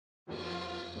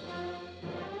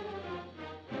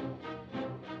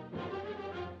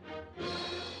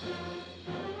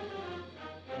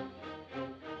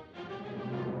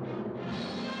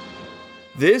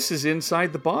This is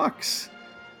Inside the Box.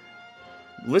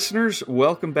 Listeners,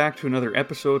 welcome back to another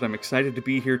episode. I'm excited to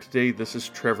be here today. This is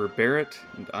Trevor Barrett,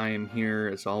 and I am here,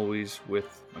 as always,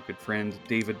 with my good friend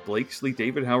David Blakesley.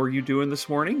 David, how are you doing this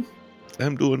morning?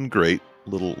 I'm doing great.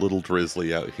 Little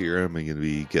drizzly out here. I'm going to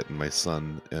be getting my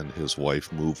son and his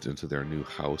wife moved into their new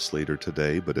house later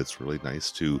today, but it's really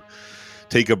nice to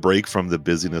take a break from the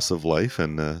busyness of life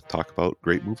and talk about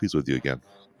great movies with you again.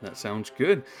 That sounds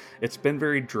good. It's been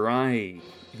very dry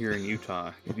here in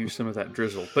Utah. Could use some of that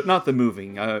drizzle, but not the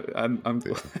moving. I'm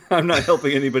not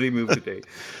helping anybody move today.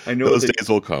 I know those days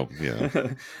will come.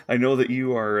 Yeah, I know that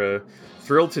you are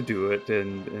thrilled to do it,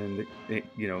 and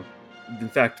you know, in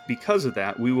fact, because of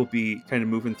that, we will be kind of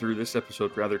moving through this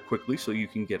episode rather quickly, so you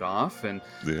can get off and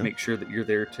make sure that you're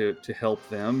there to help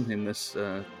them in this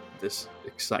this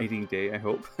exciting day. I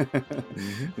hope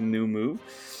new move.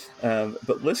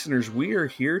 But listeners, we are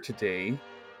here today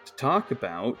to talk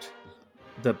about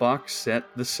the box set,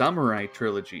 The Samurai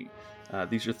Trilogy.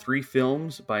 These are 3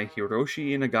 films by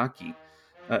Hiroshi Inagaki.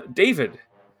 David,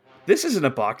 this isn't a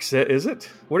box set, is it?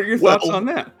 What are your thoughts on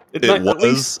that? It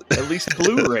was. At least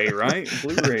Blu-ray, right?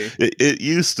 Blu-ray. It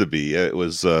used to be. It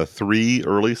was 3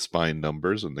 early spine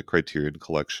numbers, and the Criterion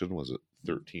Collection was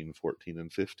 13, 14,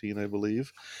 and 15, I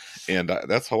believe. And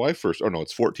that's how I first... Oh, no,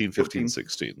 it's 14, 15,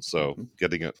 16. So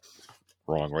getting it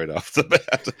wrong right off the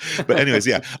bat. But anyways,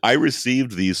 yeah, I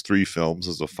received these 3 films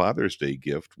as a Father's Day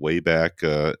gift way back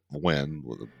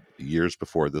years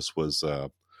before this was...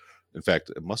 in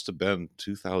fact, it must have been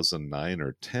 2009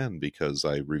 or 10 because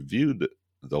I reviewed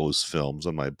those films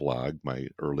on my blog, my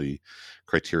early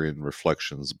Criterion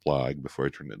Reflections blog, before I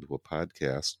turned it into a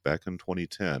podcast back in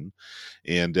 2010.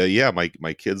 And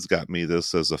my kids got me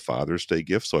this as a Father's Day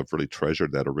gift, so I've really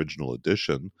treasured that original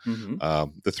edition.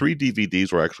 The 3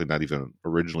 DVDs were actually not even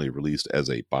originally released as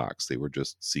a box. They were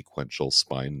just sequential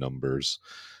spine numbers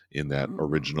in that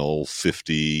original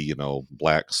 50,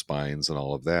 black spines and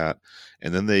all of that.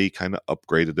 And then they kind of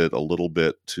upgraded it a little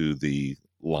bit to the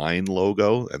line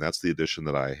logo, and that's the edition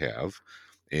that I have.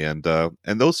 And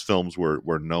those films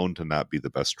were known to not be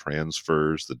the best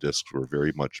transfers. The discs were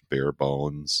very much bare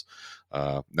bones.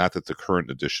 Not that the current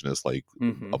edition is like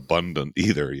abundant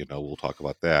either, we'll talk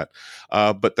about that.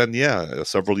 But then,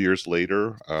 several years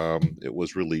later, it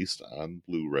was released on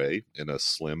Blu-ray in a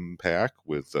slim pack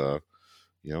with,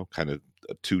 kind of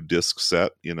a 2-disc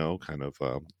set, kind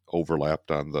of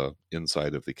overlapped on the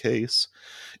inside of the case,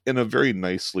 in a very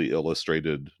nicely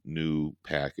illustrated new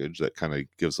package that kind of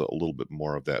gives a little bit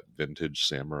more of that vintage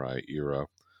samurai era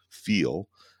feel.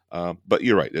 But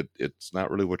you're right, it's not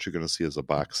really what you're going to see as a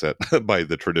box set by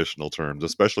the traditional terms,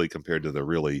 especially compared to the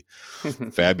really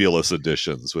fabulous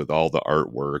editions with all the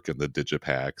artwork and the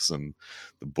digipacks and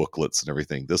the booklets and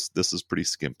everything. This is pretty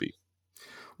skimpy.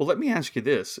 Well, let me ask you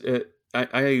this.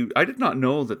 I did not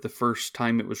know that the first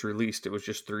time it was released, it was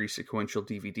just 3 sequential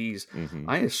DVDs.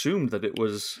 I assumed that it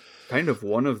was kind of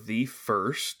one of the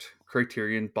first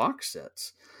Criterion box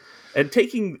sets. And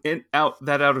taking out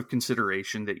of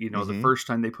consideration that, the first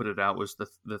time they put it out was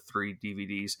the 3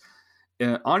 DVDs.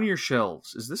 On your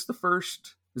shelves, is this the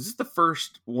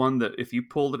first one that if you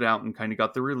pulled it out and kind of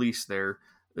got the release there,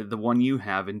 the one you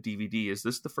have in DVD, is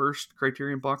this the first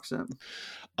Criterion box set?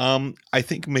 I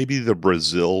think maybe the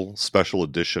Brazil special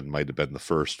edition might have been the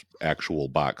first actual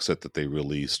box set that they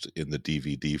released in the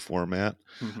DVD format,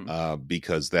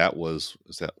 because that was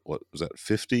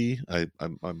 50?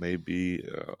 I may be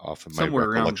off in my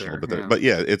recollection a little bit there. But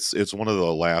yeah, it's one of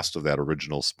the last of that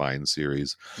original Spine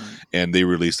series, and they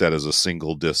released that as a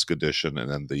single disc edition,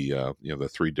 and then the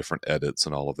 3 different edits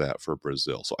and all of that for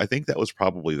Brazil. So I think that was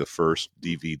probably the first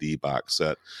DVD box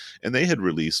set, and they had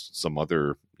released some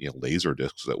other laser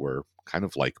discs that were kind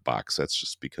of like box sets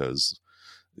just because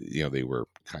they were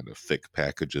kind of thick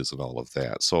packages and all of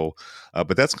that. So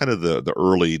but that's kind of the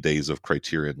early days of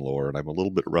Criterion lore, and I'm a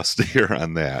little bit rusty here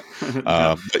on that.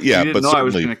 But yeah, you didn't know I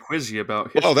was going to quiz you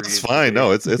about history. Oh, that's fine. No,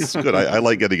 it's good. I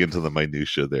like getting into the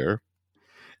minutia there.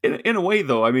 In a way,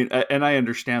 though, I mean, and I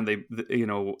understand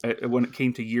when it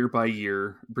came to year by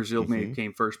year, Brazil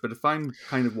came first. But if I'm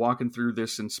kind of walking through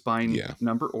this in spine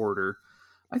number order,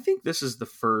 I think this is the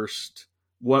first.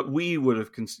 What we would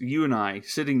have, you and I,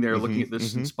 sitting there looking at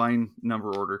this in spine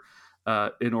number order,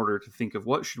 in order to think of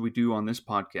what should we do on this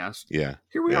podcast. Yeah,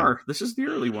 here we are. This is the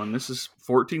early one. This is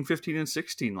 14, 15, and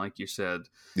 16, like you said.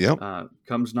 Yep.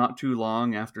 Comes not too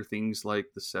long after things like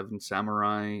the 7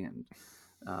 Samurai and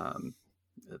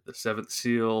the 7th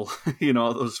Seal.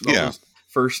 All those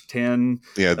first 10.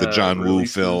 Yeah, the John Woo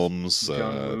films.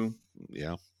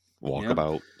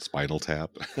 Walkabout, Spinal Tap.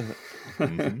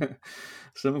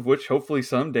 some of which hopefully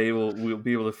someday we'll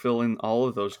be able to fill in all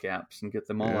of those gaps and get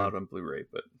them all out on Blu-ray,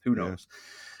 but who knows.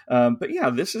 But yeah,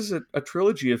 this is a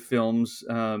trilogy of films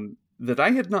that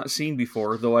I had not seen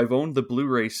before, though I've owned the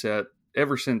Blu-ray set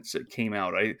ever since it came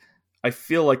out. I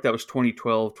feel like that was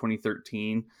 2012,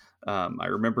 2013. I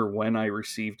remember when I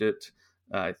received it,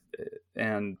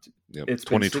 and it's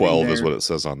 2012 is what it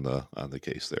says on the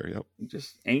case there. Yep.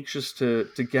 Just anxious to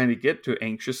kind of get to.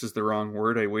 Anxious is the wrong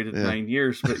word. I waited 9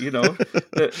 years, but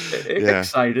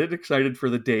excited for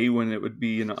the day when it would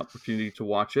be an opportunity to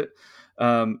watch it.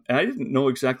 And I didn't know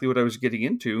exactly what I was getting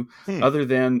into, other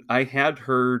than I had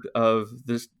heard of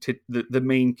this the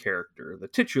main character, the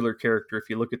titular character. If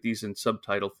you look at these in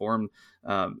subtitle form,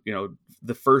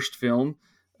 the first film,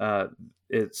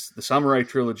 it's the Samurai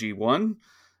Trilogy 1,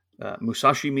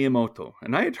 Musashi Miyamoto,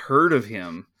 and I had heard of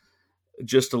him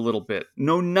just a little bit.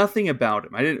 Know nothing about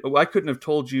him. I couldn't have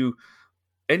told you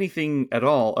anything at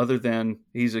all other than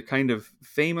he's a kind of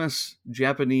famous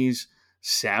Japanese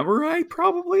samurai,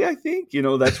 probably. I think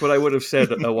that's what I would have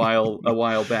said a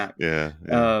while back. Yeah.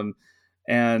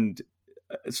 And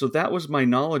so that was my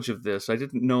knowledge of this. I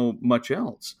didn't know much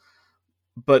else.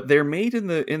 But they're made in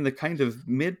the kind of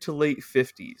mid to late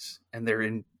 50s, and they're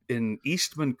in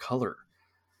Eastman color.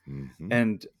 Mm-hmm.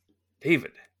 And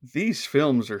David, these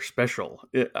films are special.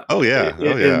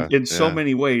 In so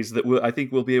many ways that I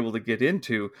think we'll be able to get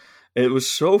into. It was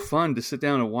so fun to sit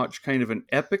down and watch kind of an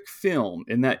epic film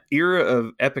in that era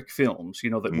of epic films,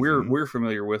 that we're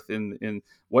familiar with in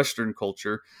Western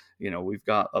culture. We've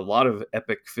got a lot of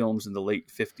epic films in the late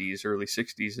 50s, early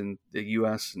 60s in the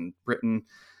US and Britain.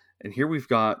 And here we've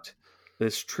got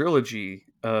this trilogy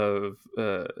of,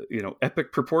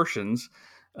 epic proportions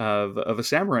of a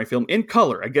samurai film in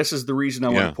color, I guess is the reason I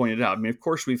want to point it out. I mean, of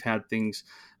course, we've had things,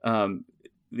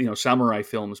 samurai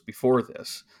films before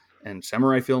this and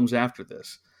samurai films after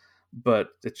this, but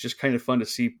it's just kind of fun to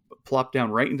see plop down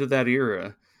right into that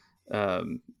era.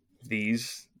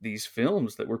 These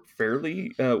films that were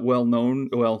fairly well known.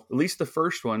 Well, at least the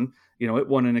first one, it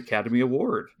won an Academy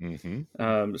Award.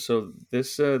 Mm-hmm. So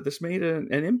this made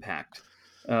an impact,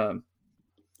 and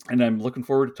I'm looking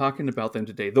forward to talking about them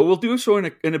today. Though we'll do so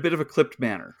in a bit of a clipped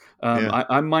manner.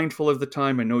 I'm mindful of the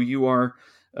time. I know you are,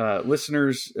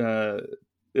 listeners.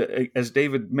 As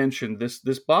David mentioned,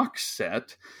 this box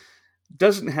set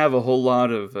doesn't have a whole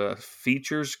lot of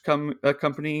features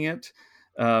accompanying it.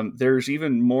 There's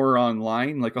even more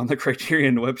online, like on the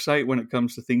Criterion website, when it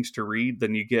comes to things to read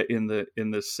than you get in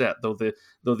the set. Though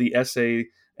the essay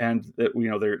and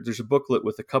there's a booklet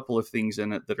with a couple of things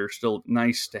in it that are still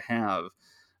nice to have.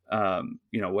 I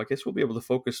guess we'll be able to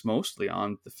focus mostly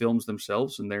on the films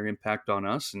themselves and their impact on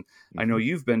us. And I know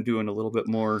you've been doing a little bit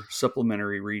more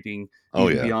supplementary reading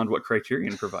beyond what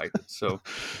Criterion provided. So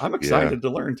I'm excited to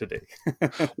learn today.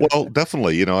 Well,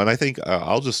 definitely, and I think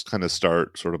I'll just kind of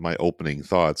start sort of my opening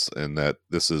thoughts in that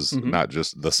this is not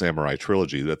just the Samurai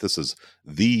Trilogy, that this is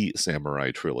the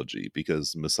Samurai Trilogy,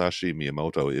 because Musashi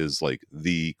Miyamoto is like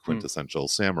the quintessential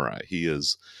samurai.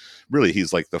 He's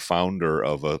like the founder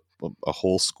of a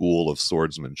whole school of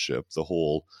swordsmanship, the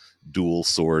whole dual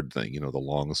sword thing, the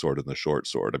long sword and the short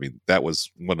sword. I mean, that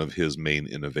was one of his main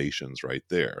innovations right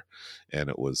there. And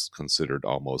it was considered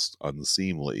almost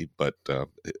unseemly, but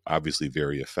obviously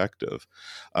very effective.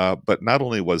 But not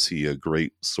only was he a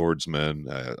great swordsman,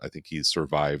 I think he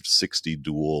survived 60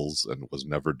 duels and was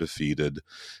never defeated.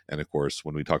 And of course,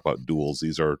 when we talk about duels,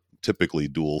 these are typically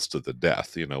duels to the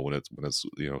death, when it's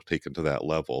taken to that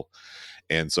level.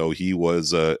 And so he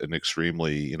was an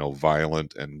extremely,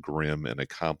 violent and grim and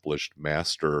accomplished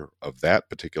master of that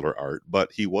particular art.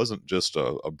 But he wasn't just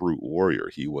a brute warrior.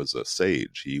 He was a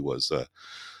sage. He was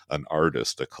an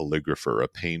artist, a calligrapher, a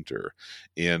painter.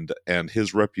 And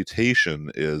his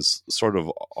reputation is sort of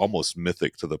almost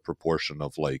mythic to the proportion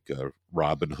of like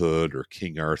Robin Hood or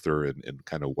King Arthur in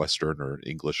kind of Western or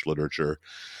English literature,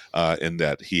 in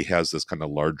that he has this kind of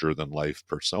larger than life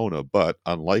persona. But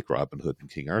unlike Robin Hood and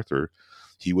King Arthur,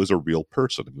 he was a real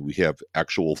person. I mean, we have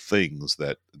actual things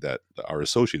that are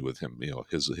associated with him.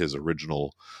 His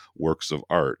original works of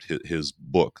art, his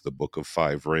book, The Book of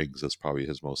Five Rings, is probably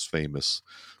his most famous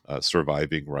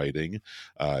surviving writing.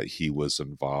 He was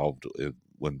involved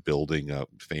when building a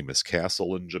famous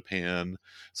castle in Japan.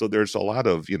 So there's a lot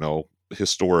of,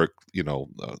 historic,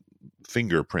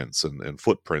 fingerprints and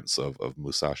footprints of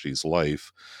Musashi's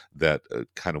life that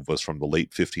kind of was from the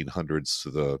late 1500s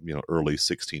to the early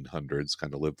 1600s,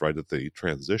 kind of lived right at the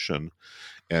transition,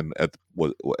 and at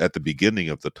the beginning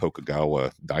of the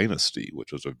Tokugawa dynasty,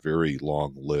 which was a very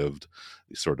long-lived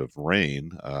sort of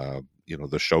reign,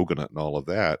 the shogunate and all of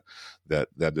that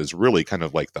is really kind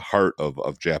of like the heart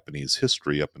of Japanese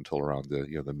history up until around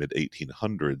the mid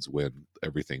 1800s, when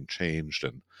everything changed.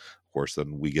 And of course,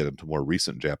 then we get into more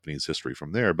recent Japanese history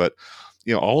from there. But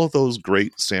all of those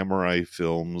great samurai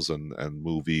films and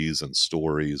movies and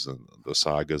stories and the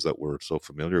sagas that we're so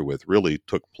familiar with really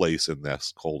took place in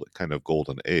this kind of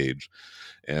golden age.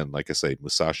 And like I say,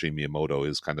 Musashi Miyamoto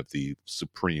is kind of the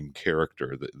supreme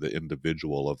character, the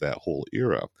individual of that whole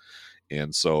era.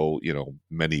 And so,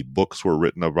 many books were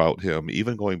written about him,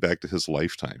 even going back to his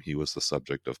lifetime. He was the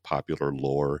subject of popular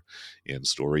lore and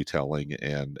storytelling.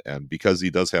 And because he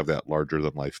does have that larger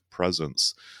than life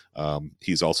presence,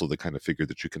 he's also the kind of figure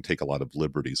that you can take a lot of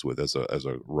liberties with as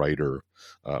a writer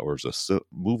or as a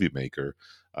movie maker.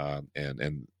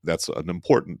 And that's an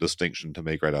important distinction to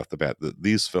make right off the bat, that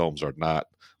these films are not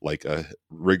like a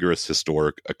rigorous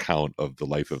historic account of the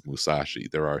life of Musashi.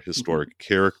 There are historic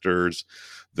characters,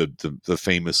 the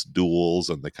famous duels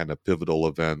and the kind of pivotal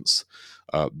events.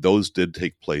 Those did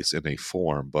take place in a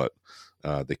form, but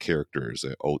the characters,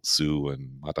 Otsu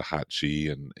and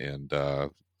Matahachi and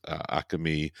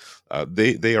Akemi,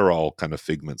 they are all kind of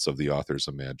figments of the author's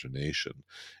imagination.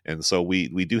 And so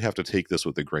we do have to take this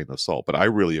with a grain of salt. But I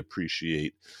really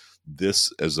appreciate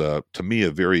this as to me,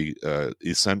 a very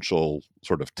essential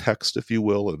sort of text, if you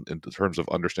will, in terms of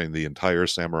understanding the entire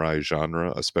samurai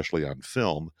genre, especially on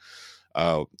film.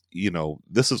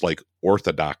 This is like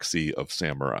orthodoxy of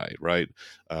samurai, right?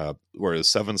 Whereas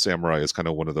Seven Samurai is kind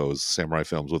of one of those samurai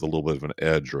films with a little bit of an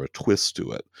edge or a twist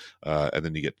to it. And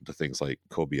then you get into things like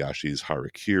Kobayashi's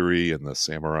Harakiri and the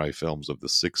samurai films of the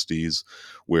 60s,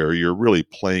 where you're really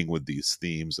playing with these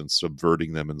themes and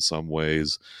subverting them in some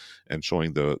ways and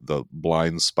showing the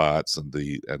blind spots and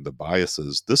the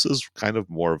biases. This is kind of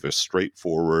more of a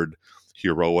straightforward,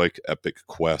 heroic, epic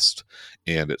quest.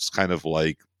 And it's kind of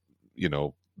like,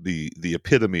 the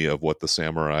epitome of what the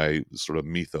samurai sort of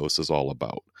mythos is all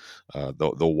about.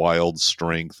 The wild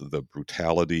strength, the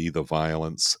brutality, the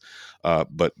violence,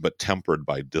 but tempered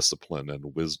by discipline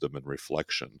and wisdom and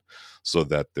reflection, so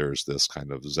that there's this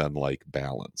kind of Zen-like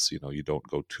balance. You don't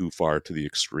go too far to the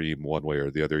extreme one way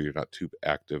or the other. You're not too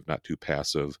active, not too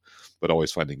passive, but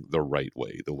always finding the right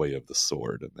way, the way of the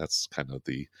sword. And that's kind of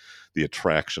the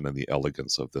attraction and the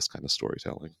elegance of this kind of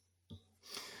storytelling.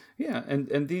 Yeah,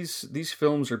 and these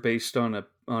films are based on a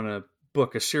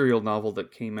book, a serial novel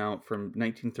that came out from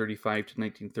 1935 to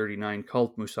 1939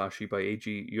 called Musashi by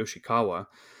Eiji Yoshikawa.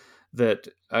 That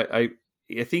I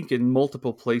think in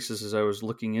multiple places as I was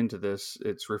looking into this,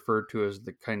 it's referred to as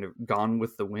the kind of Gone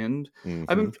with the Wind.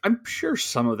 Mm-hmm. I'm sure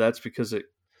some of that's because it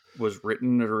was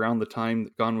written at around the time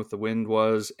that Gone with the Wind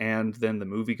was, and then the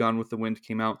movie Gone with the Wind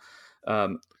came out.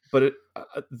 But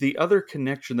the other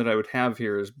connection that I would have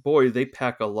here is, boy, they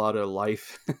pack a lot of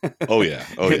life. Oh yeah,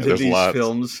 there's these lots.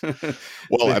 Films.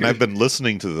 Well, and I've been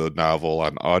listening to the novel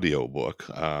on audiobook,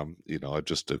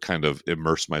 just to kind of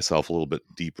immerse myself a little bit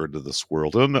deeper into this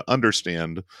world and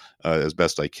understand as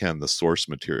best I can the source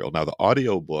material. Now, the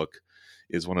audiobook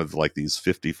is one of like these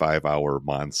 55-hour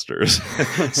monsters.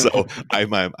 So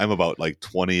I'm about like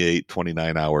 28,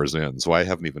 29 hours in. So I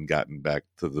haven't even gotten back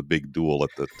to the big duel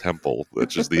at the temple,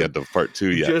 which is the end of part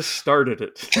 2 yet. Just started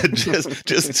it.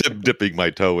 just dipping my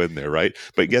toe in there, right?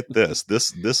 But get this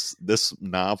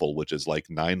novel, which is like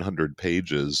 900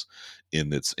 pages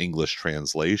in its English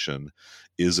translation,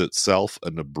 is itself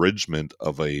an abridgment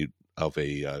of a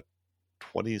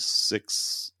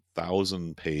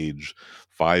 26,000-page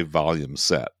 5-volume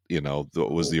set. That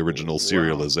was the original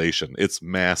serialization. Wow. It's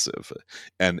massive,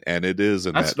 and it is.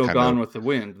 That's no Gone with the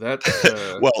Wind. That's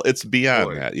well, it's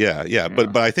beyond that. Yeah.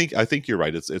 But I think you're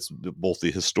right. It's both the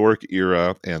historic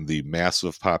era and the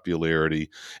massive popularity,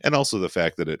 and also the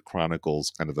fact that it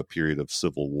chronicles kind of a period of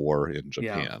civil war in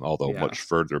Japan, although much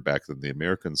further back than the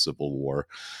American Civil War.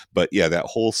 But yeah, that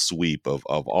whole sweep of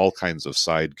all kinds of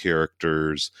side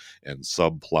characters and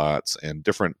subplots and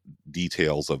different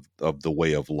details of the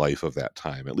way of life of that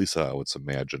time. At least how it's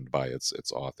imagined by its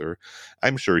author.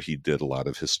 I'm sure he did a lot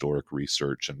of historic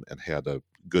research and had a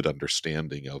good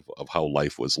understanding of how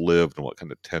life was lived and what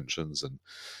kind of tensions and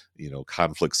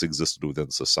conflicts existed within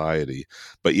society.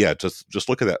 But yeah, just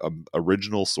look at that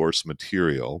original source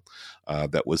material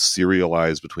that was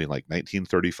serialized between like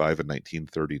 1935 and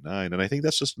 1939. And I think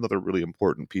that's just another really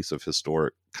important piece of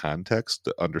historic context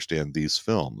to understand these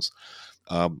films.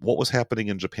 What was happening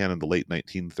in Japan in the late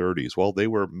 1930s? Well, they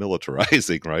were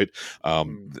militarizing, right?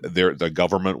 The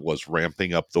government was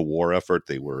ramping up the war effort.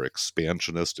 They were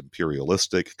expansionist,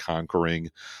 imperialistic, conquering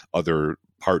other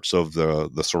parts of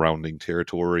the surrounding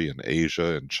territory in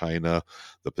Asia and China,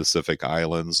 the Pacific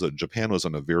Islands. Japan was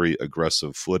on a very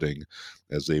aggressive footing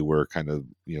as they were kind of,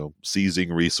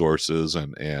 seizing resources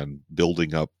and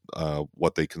building up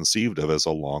what they conceived of as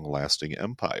a long-lasting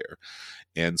empire.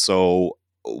 And so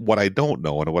what I don't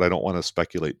know and what I don't want to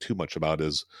speculate too much about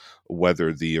is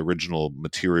whether the original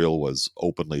material was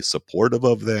openly supportive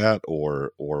of that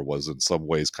or was in some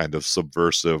ways kind of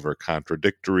subversive or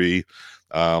contradictory.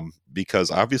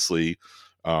 Because obviously,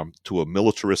 to a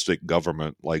militaristic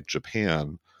government like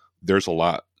Japan, there's a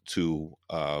lot to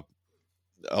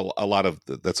a lot of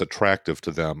that's attractive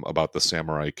to them about the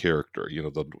samurai character.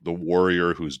 The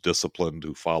warrior who's disciplined,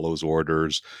 who follows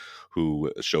orders,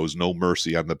 who shows no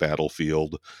mercy on the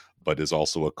battlefield, but is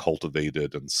also a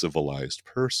cultivated and civilized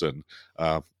person.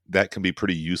 That can be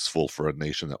pretty useful for a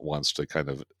nation that wants to kind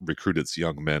of recruit its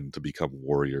young men to become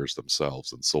warriors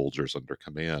themselves and soldiers under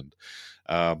command.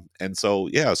 And so,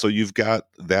 so you've got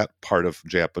that part of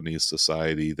Japanese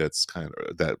society that's kind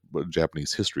of that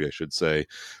Japanese history, I should say,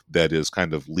 that is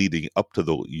kind of leading up to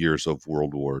the years of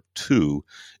World War II.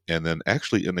 And then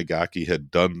actually Inagaki had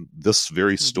done this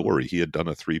very story. He had done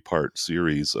a 3-part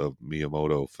series of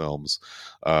Miyamoto films,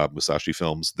 Musashi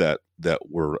films that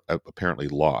were apparently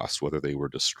lost, whether they were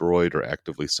destroyed or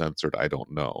actively censored, I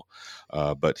don't know.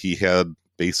 But he had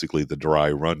basically the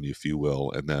dry run, if you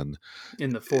will, and then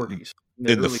in the 40s.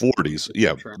 In the 40s,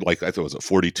 yeah, like I thought, was it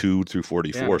 42 through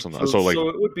 44 or something? So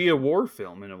it would be a war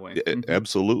film in a way.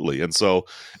 Absolutely. And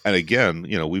again,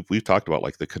 we've talked about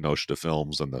like the Kinoshita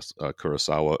films and the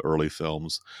Kurosawa early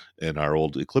films in our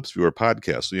old Eclipse Viewer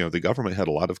podcast. The government had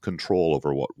a lot of control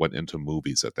over what went into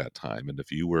movies at that time, and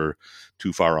if you were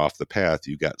too far off the path,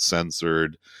 you got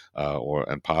censored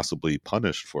and possibly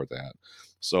punished for that.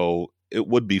 So it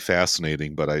would be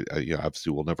fascinating, but I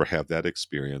obviously will never have that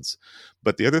experience.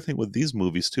 But the other thing with these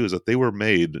movies too is that they were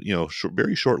made,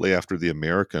 very shortly after the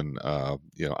American,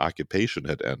 occupation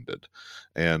had ended,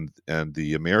 and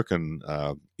the American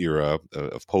era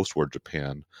of post-war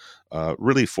Japan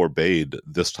really forbade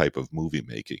this type of movie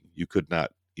making. You could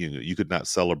not. You could not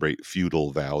celebrate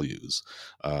feudal values,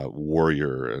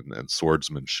 warrior and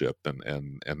swordsmanship,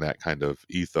 and that kind of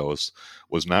ethos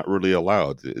was not really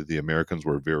allowed. The Americans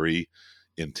were very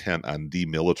intent on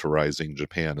demilitarizing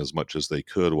Japan as much as they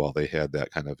could while they had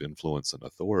that kind of influence and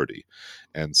authority.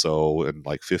 And so in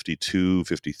like 52,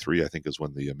 53, I think is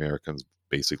when the Americans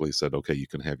basically said, okay, you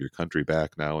can have your country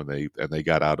back now. And they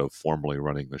got out of formally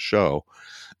running the show.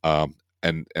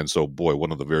 And so, boy,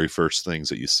 one of the very first things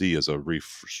that you see is a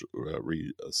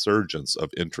resurgence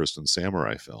of interest in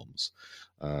samurai films.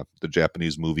 The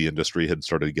Japanese movie industry had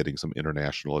started getting some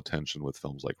international attention with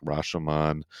films like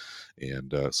Rashomon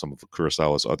and some of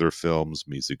Kurosawa's other films.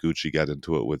 Mizoguchi got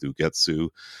into it with Ugetsu,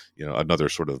 another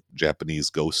sort of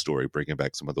Japanese ghost story, bringing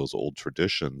back some of those old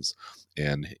traditions.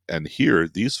 And here,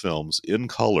 these films in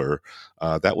color,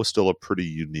 that was still a pretty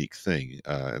unique thing.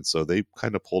 And so they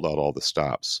kind of pulled out all the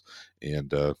stops.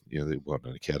 And they won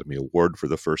an Academy Award for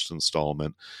the first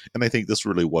installment. And I think this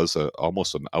really was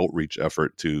almost an outreach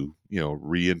effort to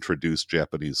reintroduce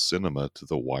Japanese cinema to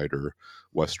the wider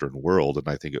Western world. And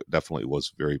I think it definitely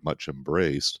was very much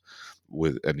embraced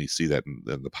and you see that in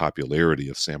the popularity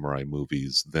of samurai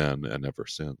movies then and ever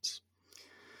since.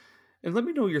 And let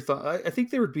me know your thought. I think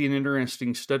there would be an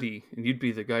interesting study, and you'd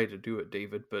be the guy to do it,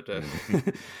 David, but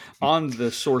on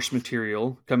the source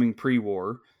material coming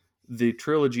pre-war, the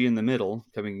trilogy in the middle,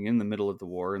 coming in the middle of the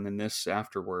war, and then this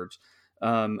afterwards.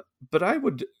 But I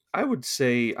would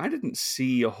say I didn't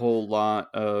see a whole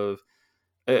lot of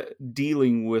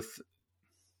dealing with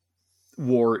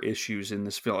war issues in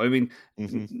this film. I mean,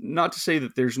 not to say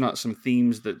that there's not some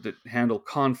themes that handle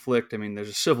conflict. I mean, there's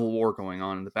a civil war going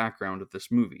on in the background of this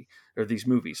movie or these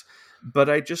movies. But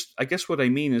I guess what I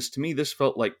mean is, to me, this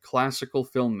felt like classical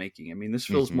filmmaking. I mean, this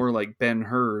feels more like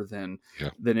Ben-Hur than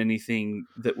anything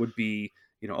that would be,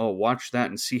 watch that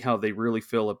and see how they really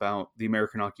feel about the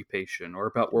American occupation or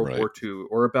about World War II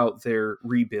or about their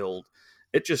rebuild.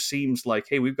 It just seems like,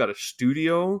 hey, we've got a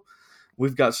studio.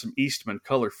 We've got some Eastman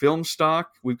color film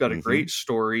stock. We've got a great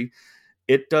story.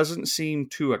 It doesn't seem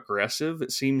too aggressive.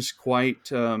 It seems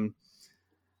quite, I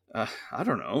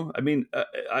don't know. I mean,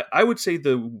 I would say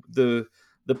the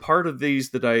part of these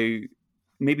that I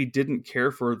maybe didn't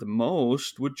care for the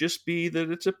most would just be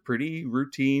that it's a pretty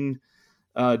routine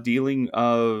dealing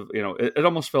of, it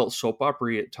almost felt soap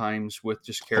opera at times with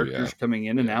just characters coming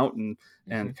in and out and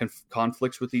and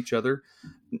conflicts with each other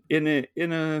in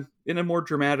a more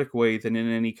dramatic way than in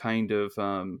any kind of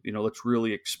let's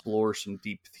really explore some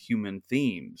deep human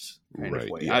themes kind of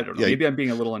way. I don't know. Maybe I'm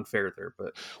being a little unfair there,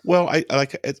 but I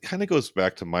like it. Kind of goes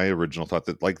back to my original thought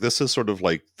that like this is sort of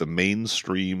like the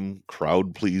mainstream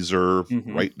crowd pleaser,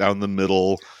 right down the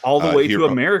middle, all the way to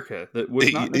America that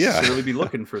would not necessarily be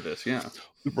looking for this. Yeah.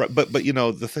 Right, but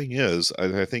the thing is,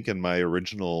 I think in my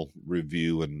original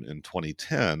review in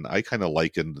 2010, I kind of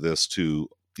likened this to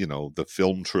the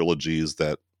film trilogies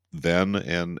that then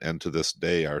and to this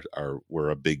day were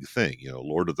a big thing.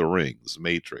 Lord of the Rings,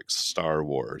 Matrix, Star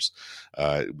Wars.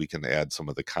 We can add some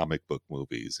of the comic book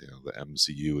movies, the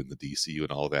MCU and the DCU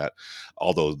and all that.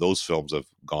 Although those films have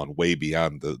gone way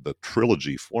beyond the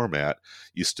trilogy format,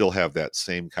 you still have that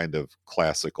same kind of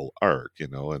classical arc,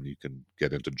 and you can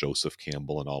get into Joseph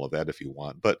Campbell and all of that if you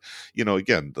want. But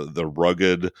again, the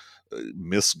rugged,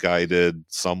 misguided,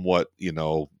 somewhat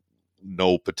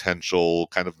no potential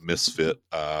kind of misfit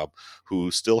who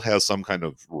still has some kind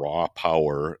of raw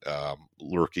power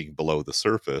lurking below the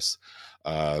surface.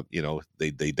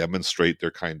 They demonstrate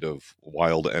their kind of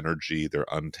wild energy, their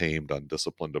untamed,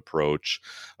 undisciplined approach.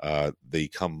 They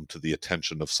come to the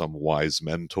attention of some wise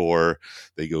mentor.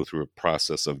 They go through a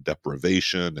process of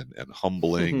deprivation and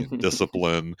humbling and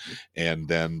discipline. And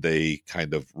then they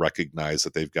kind of recognize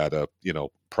that they've got to,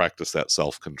 practice that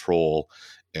self-control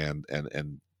and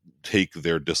take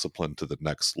their discipline to the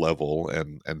next level,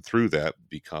 and through that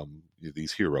become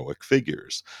these heroic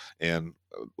figures, and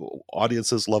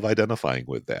audiences love identifying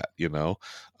with that,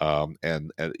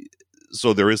 and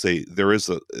so there is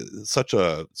such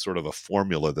a sort of a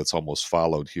formula that's almost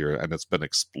followed here, and it's been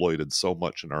exploited so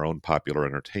much in our own popular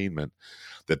entertainment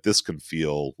that this can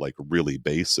feel like really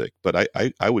basic. But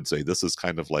I would say this is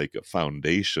kind of like a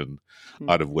foundation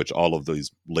out of which all of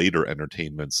these later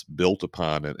entertainments built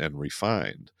upon and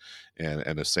refined.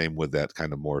 And the same with that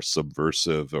kind of more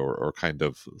subversive or kind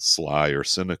of sly or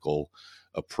cynical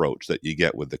approach that you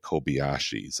get with the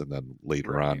Kobayashis, and then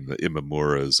later on the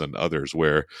Imamuras and others,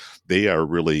 where they are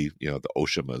really, the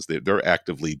Oshimas, they're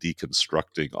actively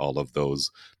deconstructing all of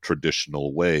those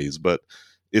traditional ways. But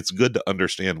it's good to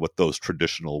understand what those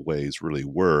traditional ways really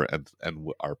were and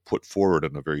are put forward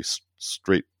in a very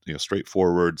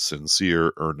straightforward,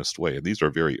 sincere, earnest way. And these are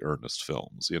very earnest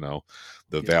films.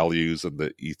 The values and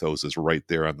the ethos is right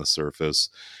there on the surface,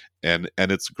 and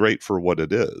it's great for what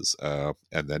it is.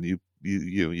 And then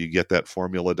you get that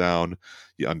formula down,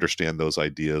 you understand those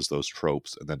ideas, those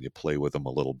tropes, and then you play with them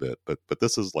a little bit. But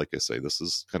this is, like I say, this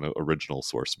is kind of original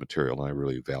source material, and I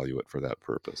really value it for that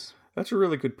purpose. That's a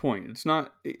really good point. It's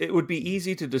not. It would be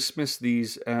easy to dismiss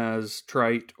these as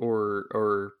trite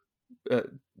or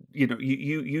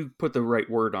you put the right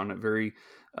word on it. Very,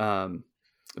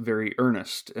 very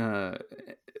earnest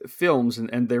films,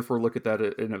 and therefore look at that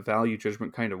in a value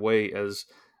judgment kind of way as,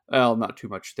 well, not too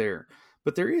much there.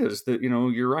 But there is that,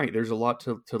 you're right. There's a lot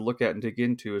to look at and dig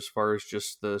into as far as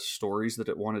just the stories that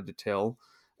it wanted to tell,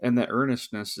 and that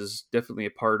earnestness is definitely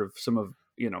a part of some of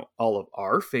all of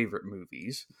our favorite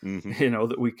movies,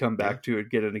 that we come back to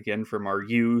again and again from our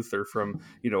youth, or from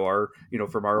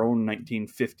from our own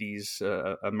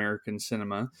 1950s American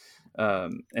cinema,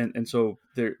 and so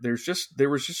there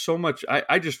was just so much.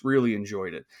 I just really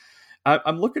enjoyed it.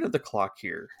 I'm looking at the clock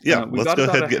here. Yeah, we've let's got go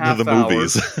ahead and get into the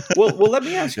movies. well, let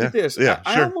me ask you this. Yeah,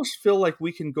 I sure. almost feel like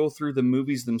we can go through the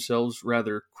movies themselves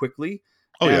rather quickly.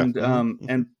 Oh, and, yeah.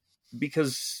 And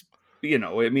because,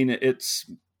 it's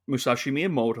Musashi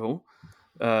Miyamoto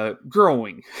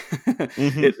growing.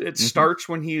 It starts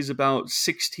when he's about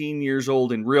 16 years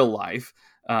old in real life.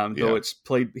 Though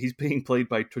he's being played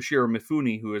by Toshiro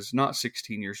Mifune, who is not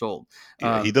 16 years old.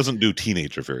 Yeah, he doesn't do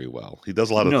teenager very well. He does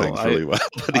a lot of things really well.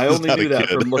 But I only knew that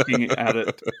from looking at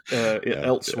it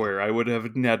elsewhere. I would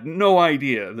have had no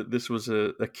idea that this was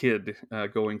a kid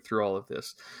going through all of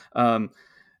this.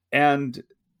 And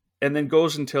then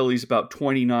goes until he's about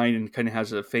 29 and kind of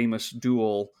has a famous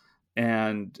duel.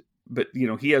 But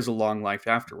he has a long life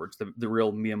afterwards, the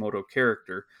real Miyamoto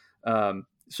character.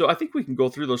 So I think we can go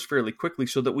through those fairly quickly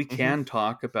so that we can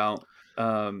talk about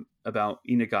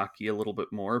Inagaki a little bit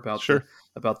more,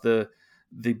 about the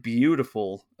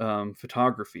beautiful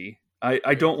photography.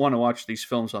 I don't want to watch these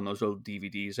films on those old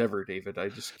DVDs ever, David. I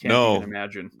just can't even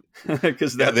imagine,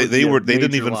 because they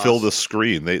didn't even fill the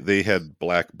screen. They had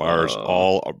black bars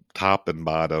all top and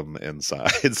bottom and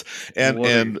sides,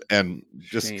 and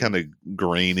just kind of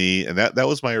grainy. And that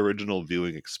was my original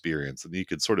viewing experience, and you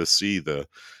could sort of see the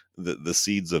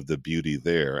seeds of the beauty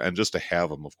there, and just to have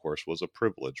them, of course, was a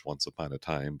privilege once upon a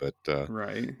time. But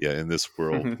in this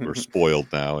world, we're spoiled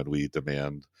now, and we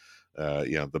demand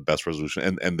the best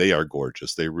resolution, and they are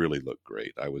gorgeous. They really look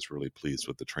great. I was really pleased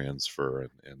with the transfer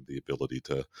and the ability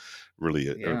to really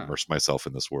immerse myself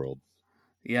in this world.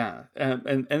 Yeah,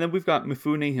 and then we've got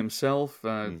Mifune himself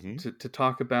to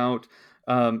talk about.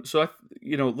 So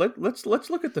let's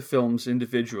look at the films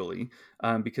individually,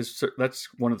 because that's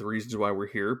one of the reasons why we're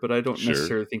here. But I don't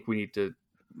necessarily think we need to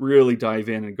really dive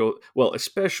in and go. Well,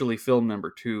 especially film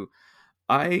number 2.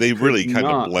 They really kind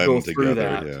of blend together.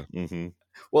 That. Yeah. Mm-hmm.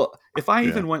 Well, if I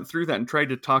even went through that and tried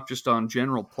to talk just on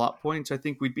general plot points, I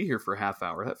think we'd be here for a half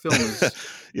hour. That film is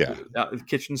the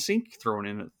kitchen sink thrown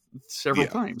in it several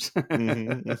times. But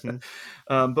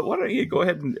why don't you go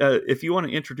ahead and, if you want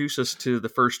to introduce us to the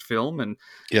first film and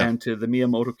to the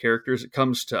Miyamoto characters, it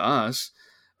comes to us.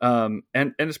 And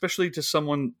especially to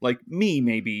someone like me,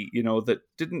 maybe, that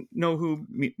didn't know who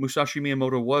Musashi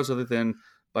Miyamoto was other than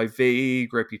by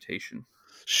vague reputation.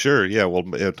 Sure, yeah. Well,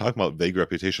 talking about vague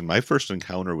reputation, my first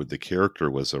encounter with the character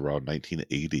was around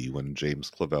 1980 when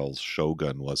James Clavell's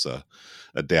Shogun was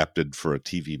adapted for a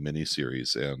TV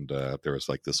miniseries, and there was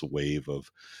like this wave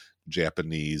of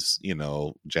Japanese,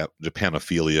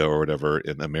 Japanophilia or whatever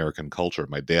in American culture.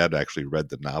 My dad actually read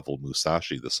the novel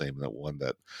Musashi, the same one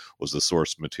that was the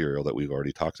source material that we've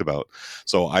already talked about.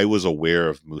 So I was aware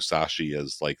of Musashi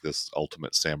as like this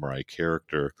ultimate samurai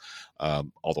character,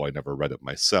 although I never read it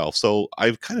myself. So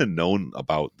I've kind of known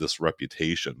about this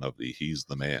reputation of he's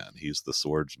the man, he's the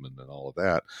swordsman and all of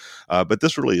that. But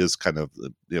this really is kind of,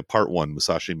 part one,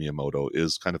 Musashi Miyamoto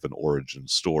is kind of an origin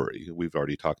story. We've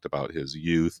already talked about his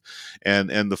youth.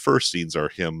 And the first scenes are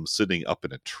him sitting up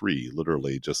in a tree,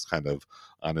 literally just kind of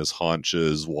on his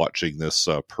haunches, watching this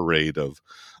parade of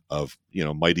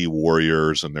mighty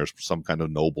warriors, and there's some kind of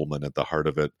nobleman at the heart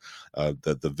of it.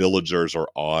 The villagers are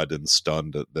awed and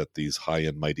stunned that these high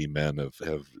and mighty men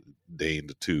have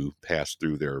deigned to pass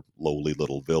through their lowly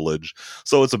little village.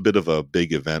 So it's a bit of a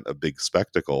big event, a big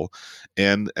spectacle,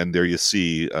 and there you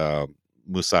see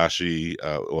Musashi,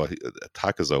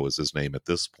 Takazo is his name at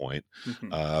this point.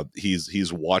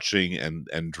 He's watching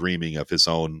and dreaming of his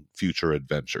own future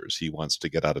adventures. He wants to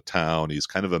get out of town. He's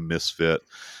kind of a misfit.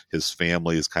 His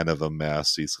family is kind of a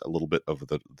mess. He's a little bit of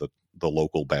the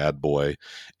local bad boy,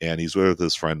 and he's with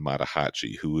his friend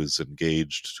Matahachi, who is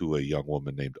engaged to a young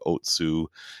woman named Otsu.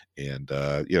 And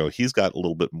he's got a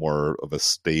little bit more of a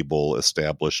stable,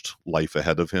 established life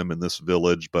ahead of him in this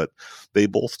village, but they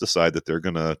both decide that they're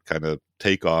going to kind of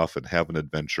take off and have an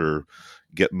adventure,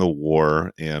 get in the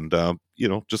war, and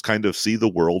just kind of see the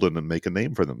world and make a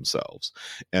name for themselves.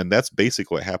 And that's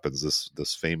basically what happens.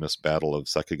 This famous battle of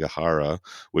Sekigahara,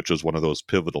 which was one of those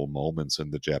pivotal moments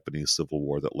in the Japanese Civil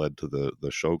War that led to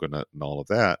the shogunate and all of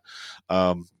that.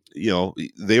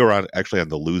 They were actually on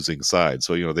the losing side.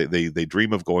 So, they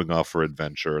dream of going off for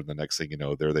adventure, and the next thing you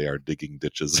know, there they are digging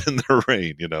ditches in the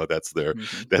rain.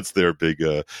 That's their big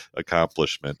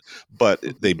accomplishment.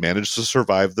 But they managed to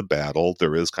survive the battle.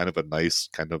 There is kind of a nice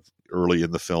kind of early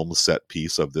in the film set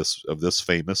piece of this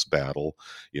famous battle.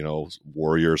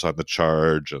 Warriors on the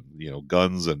charge, and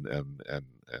guns and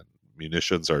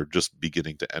munitions are just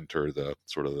beginning to enter the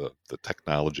sort of the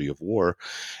technology of war,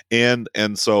 and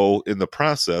so in the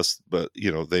process, but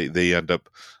they end up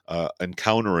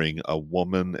encountering a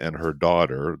woman and her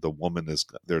daughter. The woman is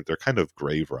they're kind of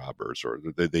grave robbers, or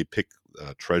they pick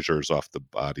treasures off the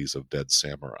bodies of dead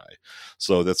samurai.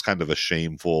 So that's kind of a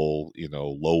shameful,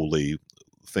 lowly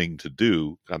thing to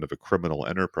do, kind of a criminal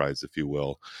enterprise, if you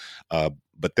will.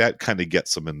 But that kind of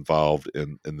gets them involved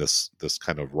in this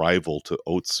kind of rival to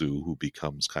Otsu, who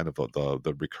becomes kind of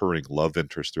the recurring love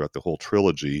interest throughout the whole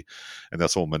trilogy. And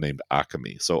that's a woman named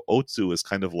Akemi. So Otsu is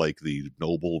kind of like the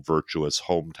noble, virtuous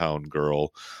hometown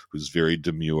girl who's very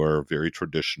demure, very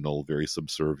traditional, very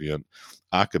subservient.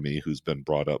 Akemi, who's been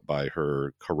brought up by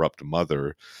her corrupt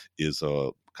mother, is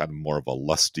a kind of more of a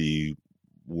lusty,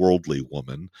 worldly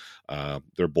woman.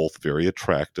 They're both very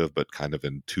attractive, but kind of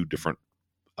in two different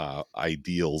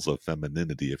ideals of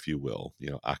femininity, if you will.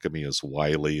 Akemi is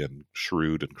wily and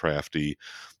shrewd and crafty.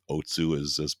 Otsu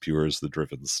is as pure as the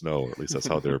driven snow, or at least that's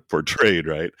how they're portrayed,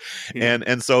 right? Yeah.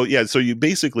 So you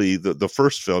basically, the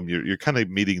first film, you're kind of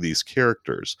meeting these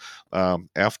characters.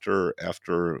 After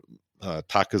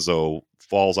Takazo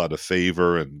falls out of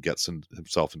favor and gets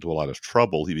himself into a lot of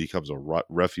trouble, he becomes a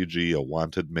refugee, a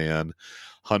wanted man,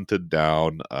 hunted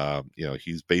down.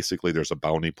 He's basically, there's a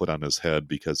bounty put on his head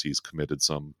because he's committed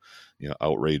some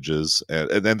outrages, and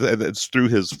it's through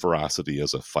his ferocity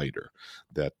as a fighter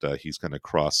that he's going to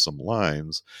cross some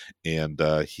lines, and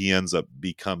he ends up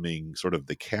becoming sort of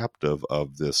the captive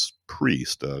of this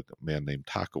priest, a man named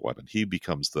Takawan, and he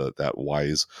becomes that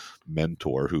wise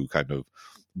mentor who kind of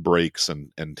breaks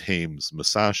and tames is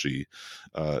Musashi,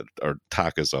 or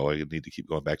Takazo. I need to keep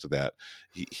going back to that.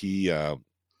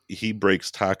 He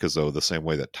breaks Takazo the same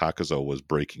way that Takazo was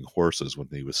breaking horses when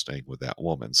he was staying with that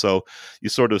woman. So you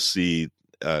sort of see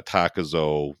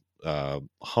Takazo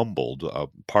humbled,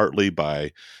 partly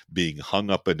by being hung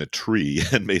up in a tree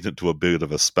and made into a bit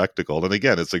of a spectacle. And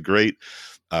again, it's a great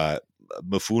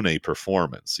Mifune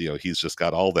performance. He's just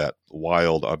got all that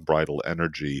wild, unbridled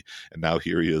energy, and now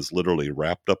here he is literally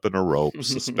wrapped up in a rope,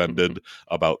 suspended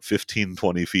about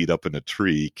 15-20 feet up in a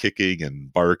tree, kicking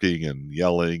and barking and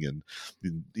yelling and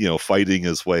fighting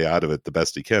his way out of it the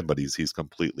best he can, but he's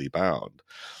completely bound.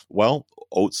 Well,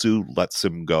 Otsu lets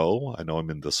him go. I know I'm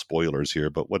into spoilers here,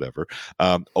 but whatever.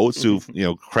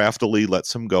 Otsu, craftily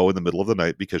lets him go in the middle of the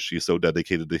night because she's so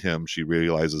dedicated to him. She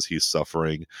realizes he's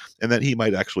suffering and that he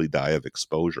might actually die of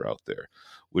exposure out there,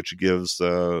 which gives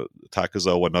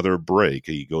Takazo another break.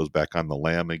 He goes back on the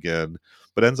lam again,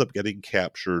 but ends up getting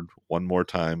captured one more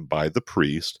time by the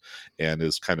priest and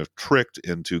is kind of tricked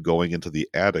into going into the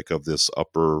attic of this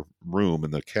upper room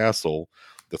in the castle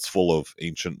that's full of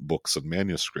ancient books and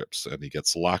manuscripts. And he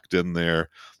gets locked in there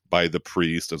by the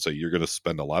priest and say, you're going to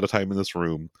spend a lot of time in this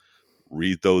room,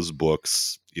 read those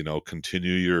books,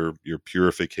 continue your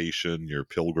purification, your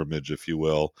pilgrimage, if you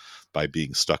will, by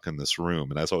being stuck in this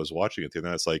room. And as I was watching it,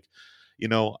 it's like,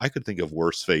 I could think of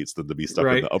worse fates than to be stuck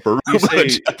in the upper room of a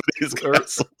Japanese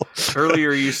castle.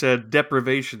 Earlier you said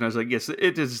deprivation. I was like, yes,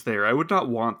 it is there. I would not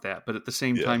want that. But at the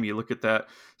same time, you look at that,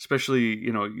 especially,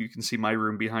 you can see my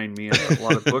room behind me and a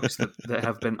lot of books that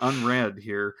have been unread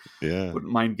here. Yeah.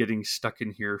 Wouldn't mind getting stuck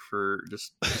in here for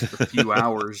just a few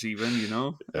hours even,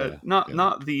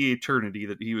 not the eternity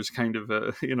that he was kind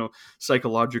of,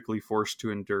 psychologically forced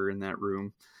to endure in that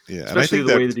room. Yeah, especially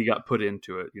the way that he got put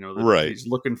into it. Right. He's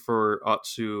looking for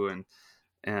Otsu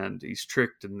and he's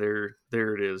tricked, and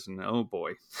there it is, and oh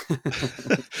boy.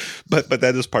 but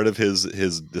that is part of his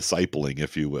discipling,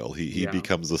 if you will. He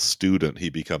becomes a student. He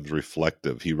becomes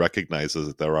reflective. He recognizes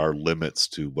that there are limits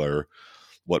to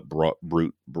what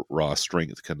brute raw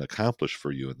strength can accomplish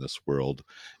for you in this world,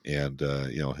 and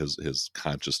his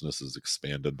consciousness is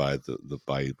expanded by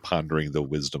by pondering the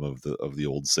wisdom of the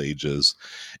old sages,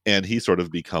 and he sort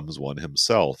of becomes one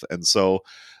himself. And so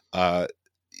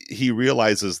he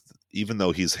realizes, even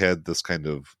though he's had this kind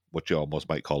of what you almost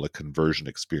might call a conversion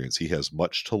experience, he has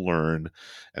much to learn.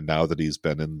 And now that he's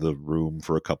been in the room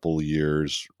for a couple of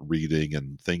years reading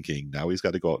and thinking, now he's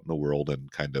got to go out in the world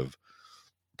and kind of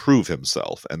prove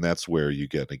himself. And that's where you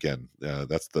get, again,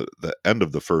 that's the end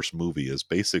of the first movie is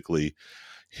basically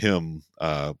him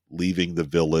leaving the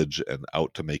village and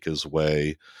out to make his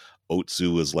way.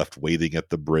 Otsu is left waiting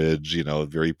at the bridge,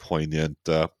 very poignant,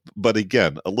 but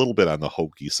again, a little bit on the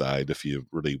hokey side if you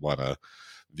really want to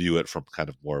view it from kind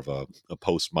of more of a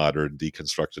postmodern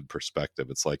deconstructed perspective.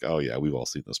 It's like, oh yeah, we've all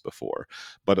seen this before.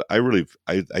 But I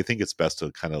think it's best to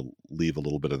kind of leave a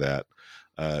little bit of that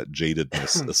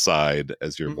jadedness aside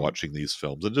as you're watching these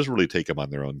films and just really take them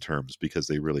on their own terms, because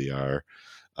they really are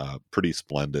pretty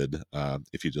splendid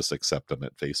if you just accept them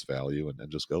at face value and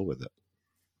just go with it.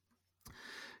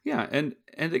 Yeah, and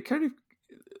it kind of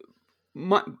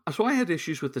so I had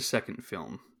issues with the second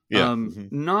film.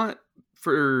 Not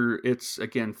for its,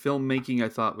 again, filmmaking I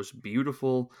thought was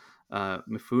beautiful.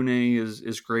 Mifune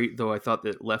is great, though I thought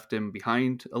that left him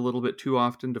behind a little bit too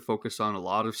often to focus on a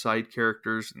lot of side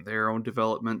characters and their own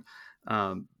development.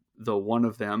 Though one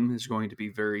of them is going to be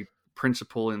very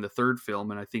principal in the third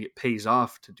film, and I think it pays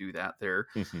off to do that there.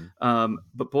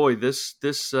 But boy, this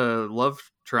love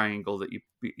triangle that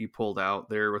you pulled out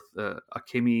there with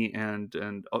Akemi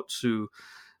and Otsu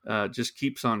just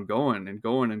keeps on going and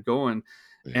going and going.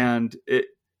 Yeah. And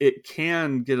it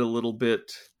can get a little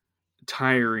bit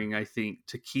tiring, I think,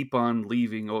 to keep on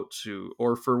leaving Otsu,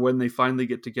 or for when they finally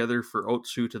get together for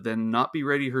Otsu to then not be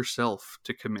ready herself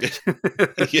to commit.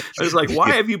 I was like,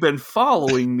 why have you been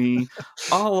following me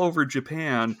all over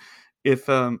Japan if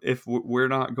we're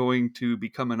not going to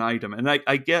become an item? And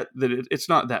I get that it's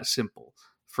not that simple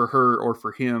for her or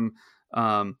for him.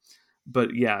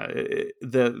 But yeah,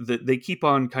 they keep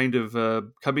on kind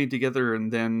of coming together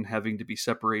and then having to be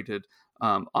separated,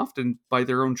 often by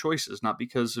their own choices, not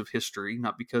because of history,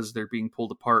 not because they're being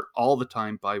pulled apart all the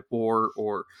time by war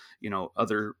or,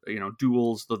 other,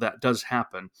 duels, though that does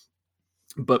happen,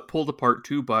 but pulled apart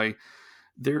too by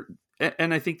their,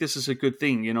 and I think this is a good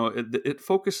thing, it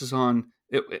focuses on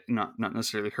it, not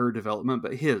necessarily her development,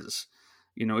 but his,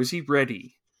 is he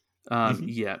ready?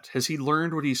 Yet? Has he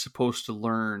learned what he's supposed to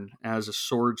learn as a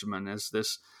swordsman, as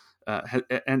this,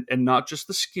 and not just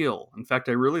the skill? In fact,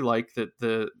 I really like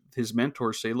that his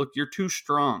mentors say, look, you're too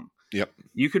strong. Yep.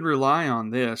 You can rely on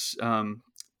this.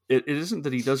 it isn't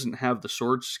that he doesn't have the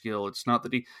sword skill. It's not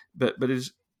that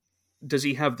does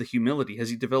he have the humility? Has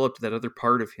he developed that other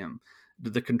part of him,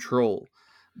 the control,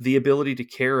 the ability to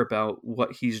care about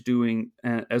what he's doing,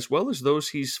 as well as those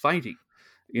he's fighting?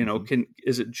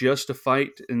 Is it just a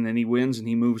fight and then he wins and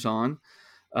he moves on,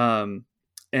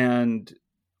 and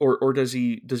or does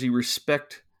he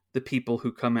respect the people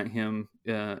who come at him,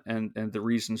 and the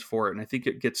reasons for it? And I think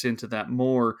it gets into that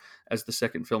more as the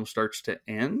second film starts to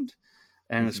end,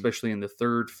 and especially in the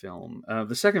third film.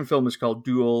 The second film is called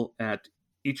Duel at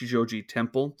Ichijoji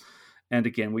Temple. And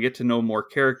again, we get to know more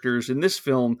characters. In this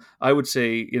film, I would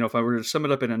say, if I were to sum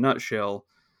it up in a nutshell,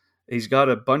 he's got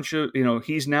a bunch of,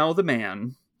 he's now the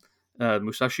man.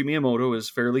 Musashi Miyamoto is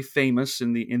fairly famous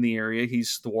in the area.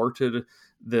 He's thwarted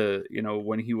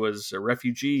when he was a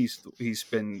refugee, he's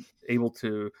been able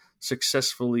to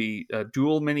successfully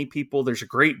duel many people. There's a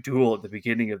great duel at the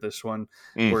beginning of this one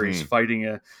where he's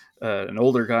fighting an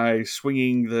older guy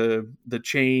swinging the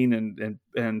chain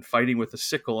and fighting with a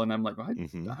sickle. And I'm like, I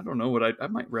don't know what I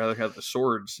might rather have the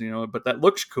swords, but that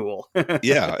looks cool.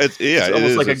 It's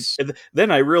almost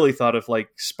then I really thought of like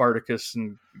Spartacus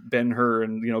and Ben-Hur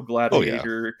and,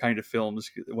 Gladiator kind of films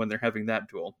when they're having that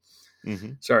duel.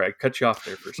 Sorry, I cut you off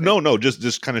there for a second. No,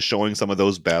 just kind of showing some of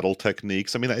those battle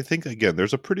techniques. I mean, I think again,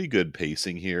 there's a pretty good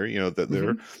pacing here. That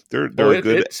they're good.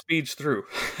 It speeds through.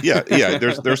 yeah.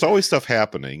 There's always stuff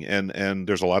happening, and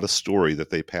there's a lot of story that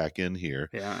they pack in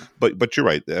here. Yeah. But you're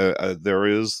right. There are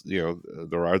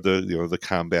the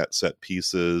combat set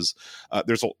pieces.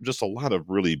 There's just a lot of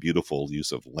really beautiful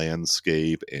use of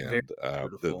landscape and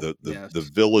the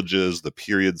villages, the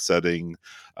period setting.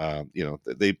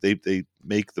 They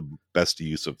make the best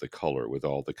use of the color with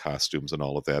all the costumes and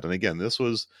all of that. And again, this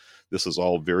is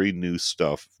all very new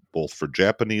stuff, both for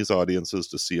Japanese audiences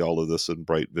to see all of this in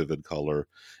bright, vivid color,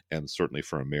 and certainly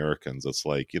for Americans. It's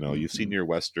like, you've seen your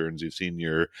Westerns, you've seen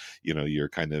your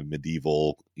kind of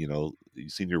medieval, you've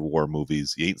seen your war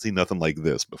movies. You ain't seen nothing like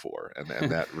this before. And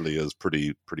that really is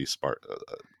pretty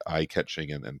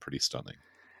eye-catching and pretty stunning.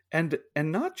 And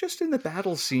not just in the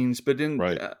battle scenes, but in...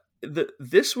 Right.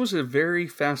 This was a very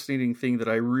fascinating thing that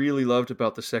I really loved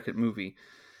about the second movie.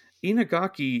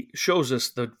 Inagaki shows us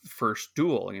the first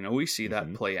duel. We see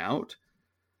that play out.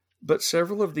 But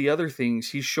several of the other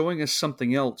things, he's showing us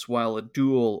something else while a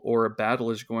duel or a battle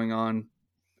is going on,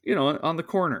 on the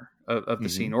corner of the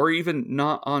scene, or even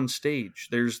not on stage.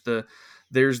 There's the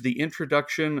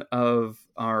introduction of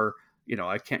our,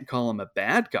 I can't call him a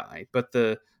bad guy, but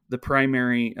the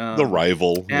primary the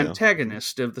rival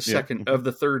antagonist of the second of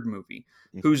the third movie,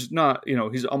 who's not,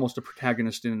 he's almost a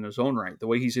protagonist in his own right. The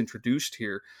way he's introduced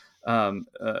here,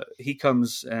 he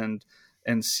comes and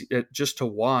just to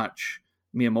watch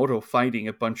Miyamoto fighting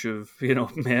a bunch of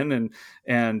men,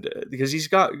 and because he's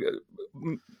got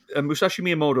Musashi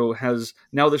Miyamoto has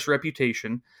now this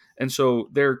reputation, and so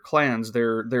their clans,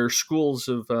 their schools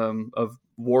of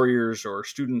warriors or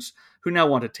students who now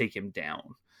want to take him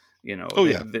down.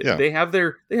 They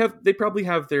probably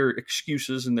have their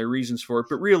excuses and their reasons for it,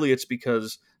 but really it's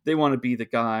because they want to be the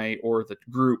guy or the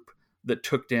group that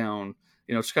took down.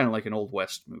 It's kind of like an Old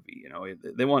West movie.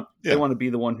 They want to be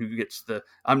the one who gets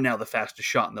I'm now the fastest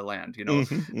shot in the land.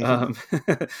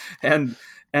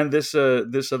 And this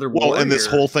other warrior, and this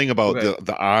whole thing about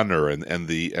the honor and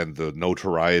the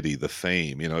notoriety, the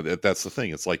fame. That's the thing.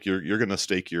 It's like you're going to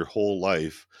stake your whole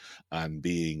life on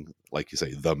being, like you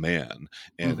say, the man,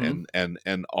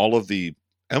 and all of the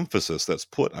emphasis that's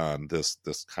put on this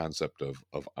concept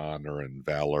of honor and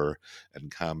valor and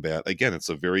combat. Again, it's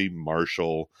a very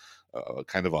martial,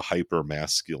 kind of a hyper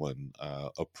masculine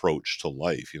approach to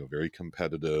life. Very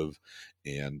competitive,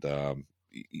 and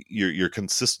you're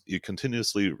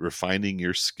continuously refining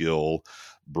your skill,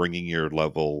 bringing your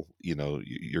level,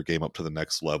 your game up to the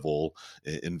next level,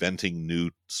 inventing new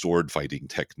sword fighting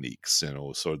techniques,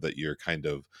 so that you're kind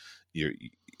of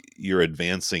you're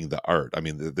advancing the art. I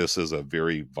mean, this is a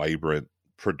very vibrant,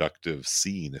 productive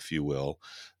scene, if you will,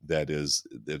 that is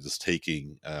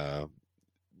taking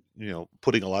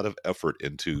putting a lot of effort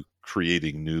into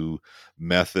creating new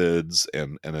methods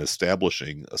and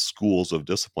establishing schools of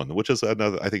discipline, which is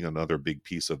another big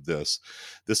piece of this.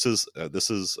 This is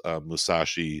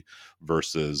Musashi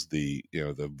versus the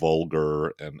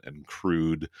vulgar and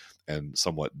crude and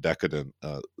somewhat decadent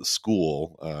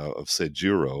school of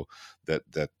Seijiro.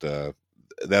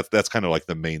 That's kind of like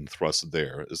the main thrust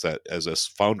there, is that as a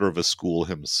founder of a school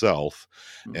himself,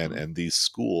 and these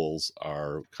schools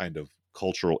are kind of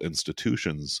cultural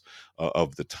institutions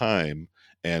of the time,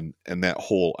 and that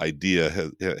whole idea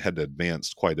had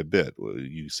advanced quite a bit.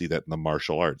 You see that in the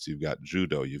martial arts. You've got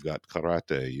judo, you've got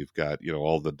karate, you've got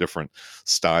all the different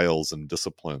got and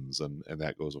disciplines, and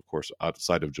that goes, of course,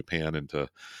 outside of Japan into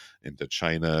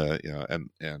China,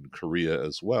 and Korea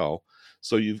as well.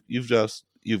 So you've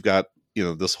got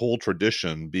this whole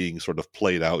tradition being sort of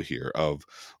played out here of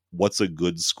what's a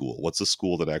good school, what's a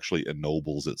school that actually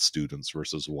ennobles its students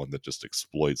versus one that just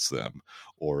exploits them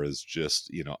or is just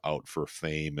out for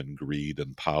fame and greed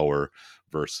and power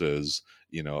versus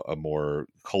a more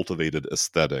cultivated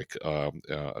aesthetic, a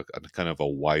kind of a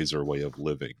wiser way of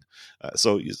living.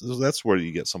 So that's where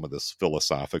you get some of this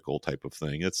philosophical type of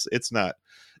thing. It's not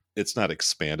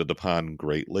expanded upon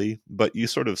greatly, but you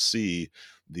sort of see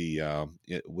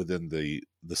within the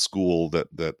school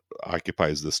that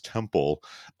occupies this temple,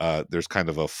 there's kind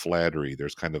of a flattery,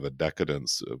 there's kind of a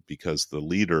decadence, because the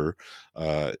leader,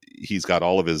 he's got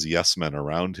all of his yes men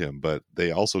around him, but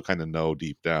they also kind of know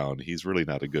deep down he's really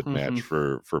not a good match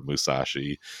for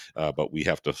Musashi, but we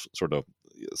have to sort of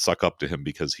suck up to him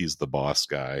because he's the boss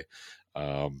guy.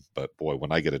 But boy,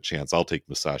 when I get a chance, I'll take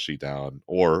Musashi down,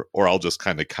 or I'll just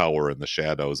kind of cower in the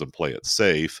shadows and play it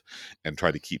safe and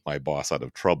try to keep my boss out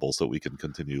of trouble so we can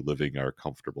continue living our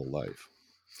comfortable life.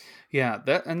 Yeah,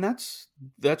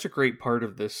 that's a great part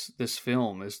of this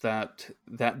film, is that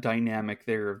dynamic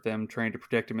there of them trying to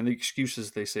protect him and the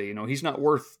excuses they say. He's not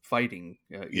worth fighting.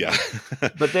 Yeah.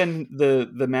 But then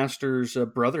the master's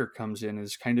brother comes in and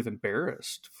is kind of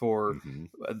embarrassed for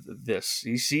this.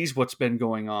 He sees what's been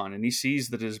going on, and he sees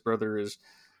that his brother is,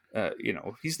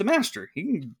 he's the master. He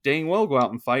can dang well go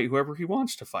out and fight whoever he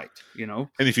wants to fight. And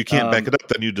if you can't back it up,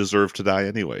 then you deserve to die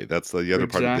anyway. That's the other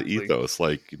part of the ethos.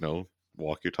 Like,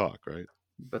 walk your talk, right?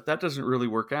 But that doesn't really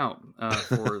work out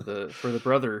for the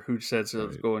brother who says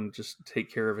right. Go and just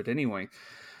take care of it anyway.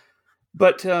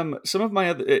 But some of my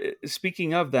other,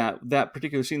 speaking of that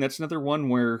particular scene, that's another one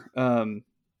where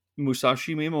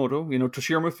Musashi Miyamoto,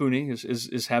 Toshiro Mifune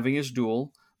is having his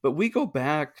duel, but we go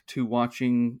back to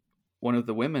watching one of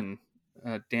the women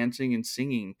dancing and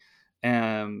singing,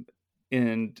 and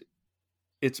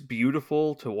it's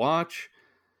beautiful to watch,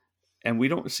 and we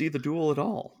don't see the duel at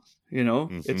all.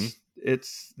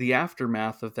 It's the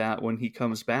aftermath of that when he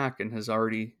comes back and has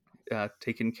already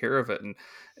taken care of it. And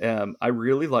I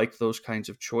really like those kinds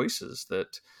of choices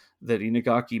that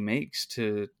Inagaki makes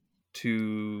to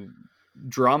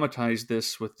dramatize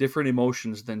this with different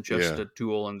emotions than just a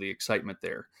duel and the excitement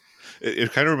there.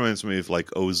 It kind of reminds me of like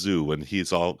Ozu, when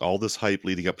he's all this hype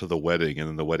leading up to the wedding, and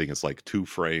then the wedding is like 2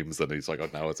 frames, and he's like, oh,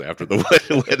 now it's after the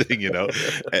wedding.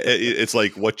 It's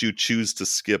like what you choose to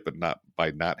skip, and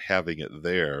by not having it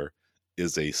there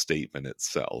is a statement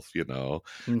itself.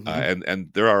 And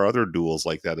there are other duels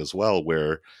like that as well,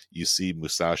 where you see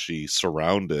Musashi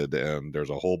surrounded, and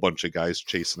there's a whole bunch of guys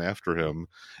chasing after him,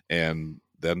 and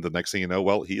then the next thing you know,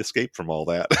 well, he escaped from all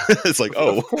that. It's like,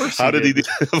 oh, how did he do?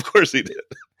 Of course he did.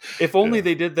 If only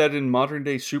they did that in modern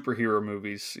day superhero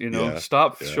movies,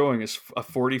 stop showing us a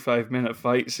 45-minute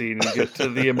fight scene and get to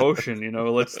the emotion,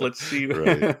 let's see.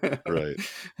 Right.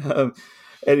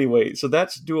 Anyway, so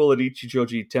that's Duel at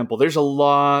Ichijoji Temple. There's a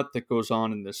lot that goes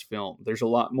on in this film. There's a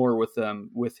lot more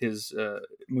with his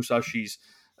Musashi's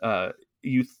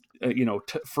youth,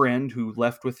 friend who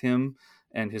left with him,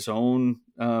 and his own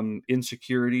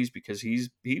insecurities, because he's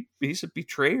a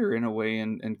betrayer in a way,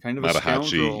 and kind of a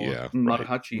scoundrel.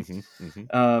 Matahachi.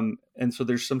 And so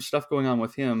there's some stuff going on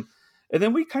with him. And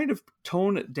then we kind of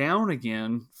tone it down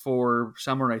again for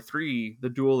Samurai 3, the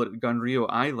duel at Ganryo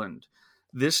Island.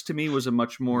 This to me was a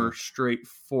much more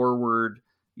straightforward,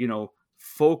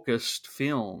 focused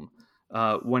film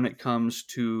when it comes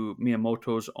to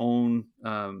Miyamoto's own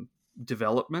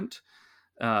development.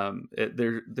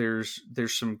 There's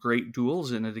some great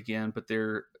duels in it again, but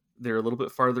they're a little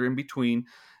bit farther in between,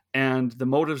 and the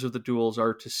motives of the duels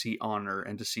are to see honor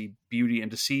and to see beauty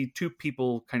and to see two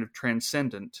people kind of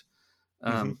transcendent,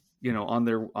 on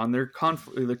their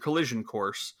collision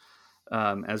course,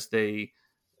 as they,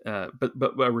 but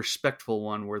a respectful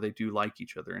one where they do like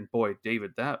each other. And boy,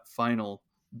 David, that final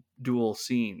duel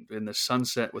scene in the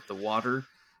sunset with the water.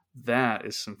 That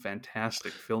is some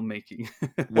fantastic filmmaking.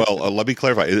 Well, let me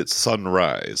clarify. It's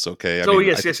sunrise, okay?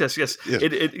 Yes.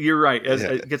 You're right. As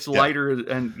it gets lighter,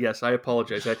 and yes, I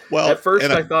apologize. At first,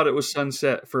 I thought it was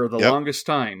sunset for the longest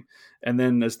time. And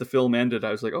then as the film ended, I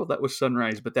was like, oh, that was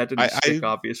sunrise. But that didn't stick,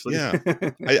 obviously. Yeah.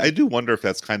 I do wonder if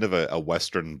that's kind of a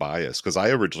Western bias, because I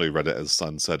originally read it as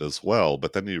sunset as well.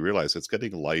 But then you realize it's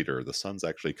getting lighter. The sun's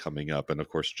actually coming up. And of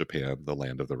course, Japan, the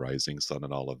land of the rising sun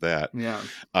and all of that. Yeah.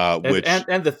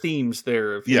 And the themes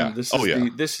there. This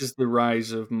is the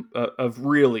rise of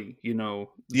really,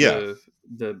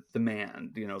 the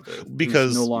man,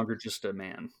 because who's no longer just a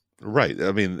man. Right.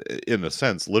 I mean, in a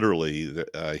sense, literally,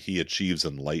 he achieves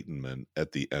enlightenment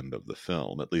at the end of the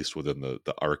film, at least within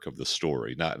the arc of the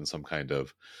story, not in some kind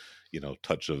of,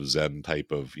 touch of Zen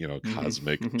type of,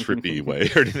 cosmic trippy way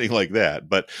or anything like that.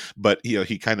 But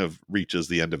he kind of reaches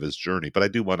the end of his journey. But I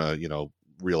do want to,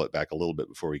 reel it back a little bit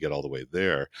before we get all the way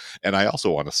there. And I also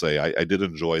want to say I did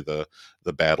enjoy the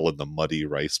battle in the muddy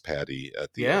rice paddy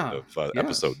at the end of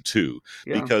episode 2,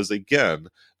 because again,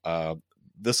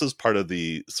 this is part of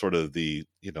the sort of the,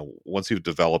 once you've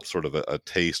developed sort of a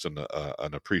taste and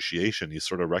an appreciation, you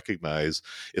sort of recognize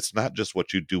it's not just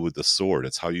what you do with the sword,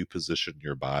 it's how you position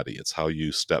your body, it's how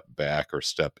you step back or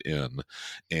step in.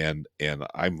 And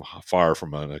I'm far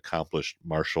from an accomplished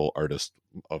martial artist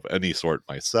of any sort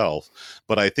myself,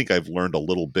 but I think I've learned a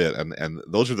little bit, and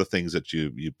those are the things that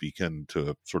you begin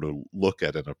to sort of look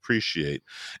at and appreciate.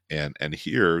 And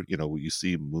here, you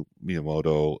see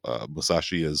Miyamoto,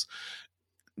 Musashi is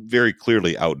very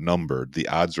clearly outnumbered. The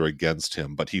odds are against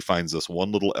him, but he finds this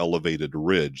one little elevated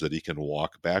ridge that he can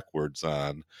walk backwards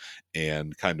on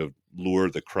and kind of lure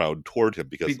the crowd toward him,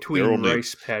 because between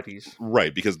rice paddies,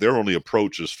 right? Because their only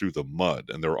approach is through the mud,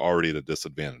 and they're already at a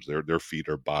disadvantage. Their feet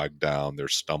are bogged down, they're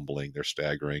stumbling, they're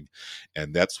staggering,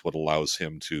 and that's what allows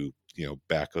him to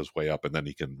back his way up, and then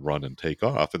he can run and take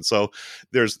off. And so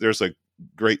there's a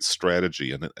great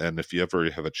strategy, and if you ever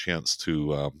have a chance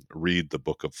to read the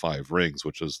Book of Five Rings,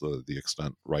 which is the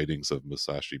extant writings of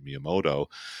Musashi Miyamoto,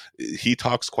 he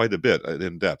talks quite a bit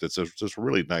in depth. It's just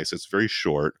really nice. It's very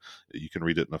short. You can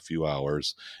read it in a few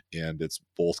hours, and it's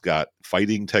both got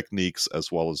fighting techniques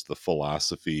as well as the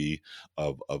philosophy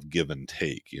of give and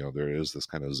take. There is this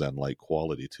kind of Zen-like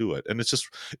quality to it, and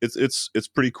it's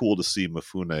pretty cool to see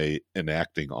Mifune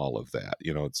enacting all of that.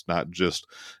 It's not just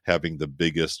having the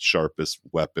biggest, sharpest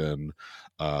weapon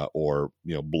or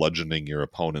bludgeoning your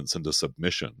opponents into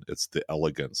submission. It's the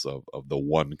elegance of the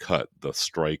one cut, the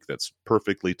strike that's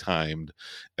perfectly timed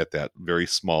at that very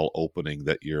small opening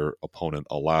that your opponent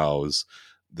allows,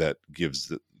 that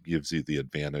gives you the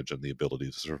advantage and the ability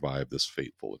to survive this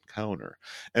fateful encounter.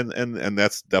 And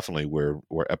that's definitely where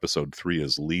episode 3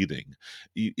 is leading.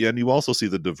 And you also see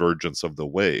the divergence of the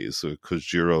ways. So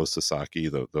Kojiro Sasaki,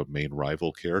 the main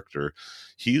rival character,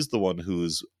 he's the one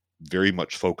who's very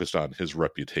much focused on his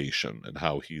reputation and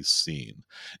how he's seen,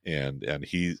 and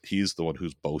he's the one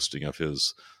who's boasting of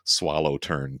his swallow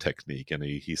turn technique, and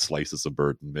he slices a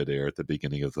bird in midair at the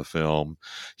beginning of the film.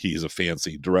 He's a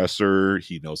fancy dresser.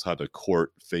 He knows how to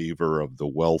court favor of the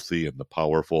wealthy and the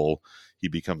powerful. He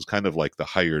becomes kind of like the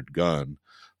hired gun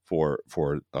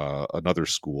for another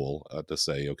school to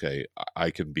say, okay,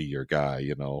 I can be your guy.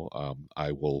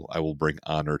 I will bring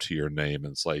honor to your name.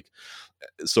 And it's like,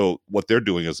 so what they're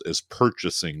doing is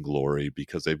purchasing glory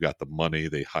because they've got the money.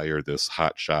 They hire this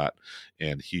hot shot,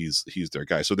 and he's their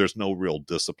guy. So there's no real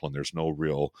discipline. There's no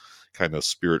real kind of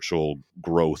spiritual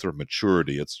growth or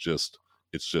maturity. It's just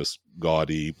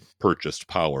gaudy purchased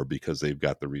power because they've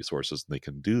got the resources and they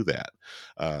can do that.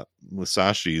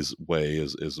 Musashi's way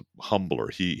is humbler.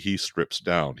 He strips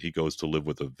down. He goes to live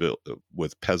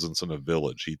with peasants in a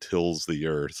village. He tills the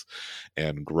earth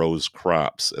and grows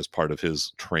crops as part of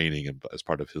his training and as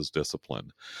part of his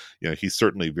discipline. He's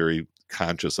certainly very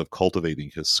conscious of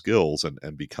cultivating his skills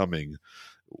and becoming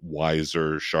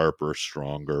wiser, sharper,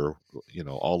 stronger,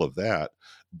 all of that.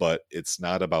 But it's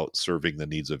not about serving the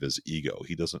needs of his ego.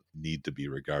 He doesn't need to be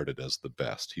regarded as the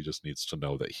best. He just needs to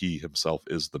know that he himself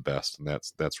is the best, and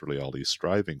that's really all he's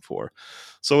striving for.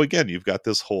 So again, you've got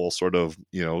this whole sort of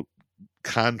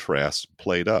contrast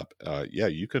played up.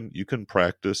 You can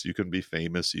practice, you can be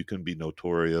famous, you can be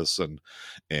notorious, and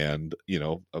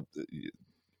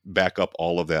back up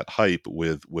all of that hype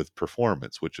with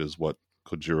performance, which is what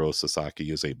Kojiro Sasaki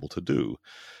is able to do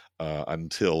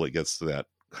until it gets to that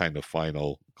kind of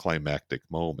final climactic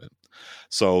moment.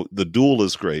 So the duel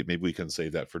is great. Maybe we can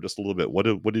save that for just a little bit.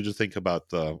 What did you think about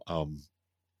the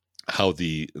how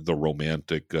the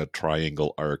romantic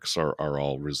triangle arcs are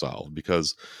all resolved?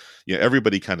 Because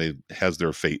everybody kind of has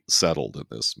their fate settled in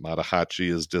this.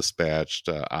 Matahachi is dispatched,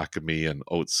 Akemi and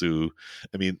Otsu.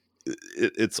 I mean,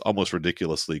 it's almost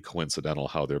ridiculously coincidental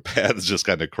how their paths just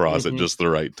kind of cross at just the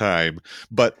right time,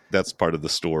 but that's part of the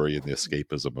story and the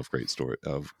escapism of great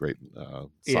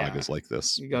sagas like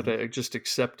this. You got to just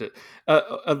accept it,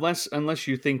 unless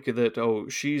you think that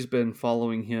she's been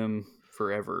following him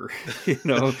forever.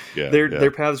 Their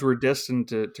paths were destined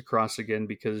to cross again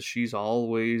because she's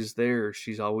always there.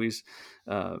 She's always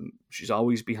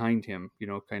behind him.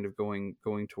 Kind of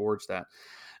going towards that,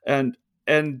 and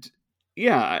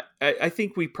Yeah, I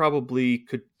think we probably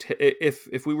could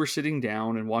if we were sitting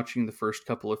down and watching the first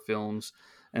couple of films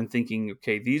and thinking,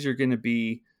 okay, these are going to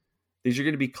be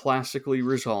classically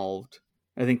resolved.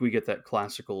 I think we get that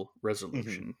classical Mm-hmm.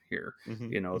 resolution here.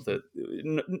 Mm-hmm. You know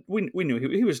Mm-hmm. that we knew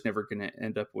he was never going to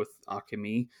end up with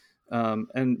Akemi,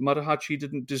 and Matahachi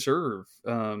didn't deserve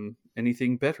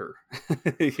anything better.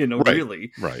 Right.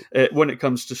 Really, Right. when it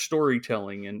comes to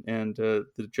storytelling and the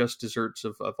just desserts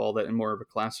of all that, and more of a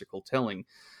classical telling.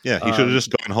 Yeah, he should have Um,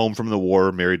 just gone home from the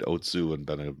war, married Otsu, and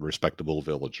been a respectable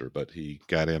villager. But he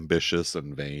got ambitious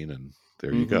and vain, and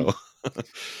there you mhm. go.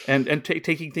 And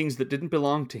taking things that didn't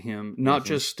belong to him, Hmm. not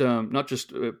just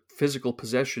physical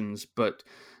possessions, but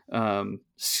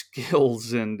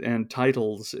skills and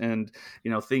titles and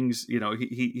things. He's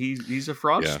a Yeah.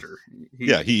 fraudster.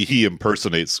 Yeah, He he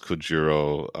impersonates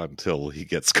Kojiro until he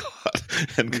gets caught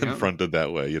and yeah. confronted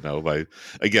that way, by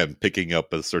again picking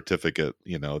up a certificate,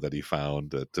 that he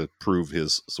found to prove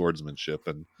his swordsmanship.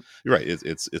 And you're right,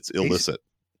 it's He's illicit,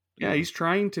 yeah. He's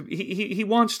trying to. He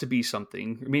wants to be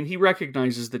something. I mean, he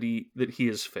recognizes that he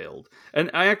has failed.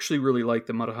 And I actually really like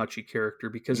the Matahachi character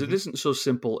because it Hmm. isn't so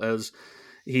simple as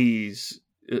he's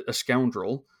a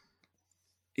scoundrel.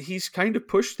 He's kind of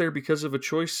pushed there because of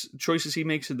choices he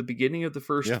makes at the beginning of the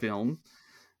first Yeah, film,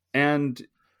 and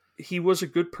he was a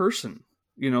good person,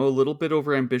 a little bit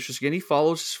over ambitious. Again, he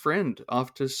follows his friend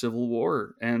off to civil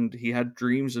war, and he had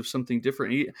dreams of something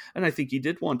different. And I think he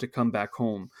did want to come back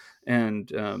home and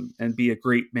be a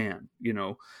great man,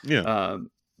 yeah,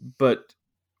 but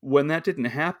when that didn't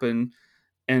happen,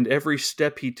 and every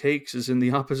step he takes is in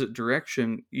the opposite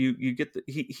direction, you get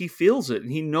he feels it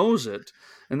and he knows it,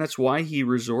 and that's why he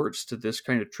resorts to this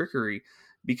kind of trickery,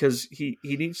 because he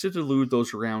needs to delude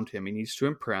those around him. He needs to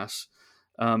impress,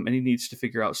 and he needs to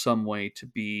figure out some way to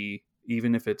be,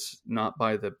 even if it's not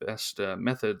by the best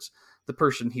methods, the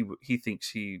person he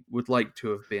thinks he would like to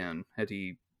have been had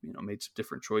he made some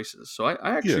different choices. So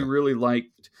I actually yeah. really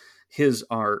liked his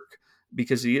arc,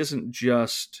 because he isn't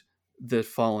just the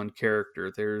fallen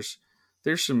character. There's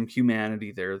some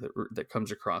humanity there that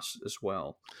comes across as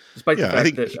well, despite the Yeah, I fact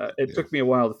think that it yeah. took me a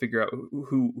while to figure out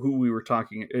who we were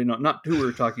talking, not who we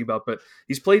were talking about, but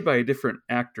he's played by a different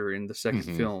actor in the second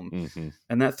Hmm. film, Hmm.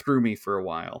 and that threw me for a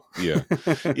while. Yeah.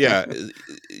 Yeah.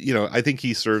 I think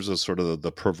he serves as sort of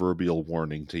the proverbial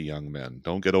warning to young men.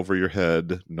 Don't get over your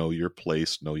head, know your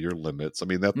place, know your limits. I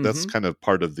mean, that's Hmm. kind of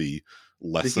part of the The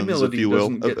lessons, if humility you will,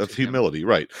 doesn't of, get of to him. humility.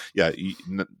 Right. Yeah.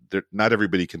 Not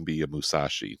everybody can be a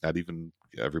Musashi. Not even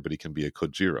everybody can be a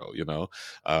Kojiro,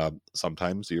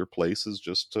 sometimes your place is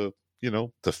just to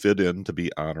fit in, to be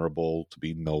honorable, to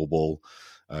be noble,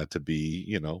 to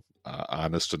be,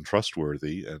 honest and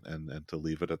trustworthy, and to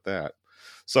leave it at that.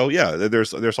 So yeah,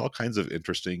 there's all kinds of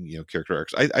interesting character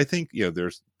arcs. I think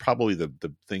there's probably the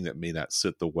thing that may not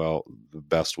sit the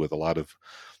best with a lot of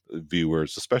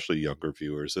viewers, especially younger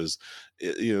viewers, is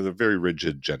the very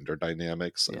rigid gender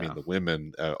dynamics. I mean, Yeah. the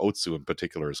women, Otsu in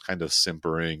particular, is kind of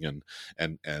simpering, and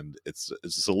it's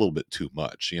just a little bit too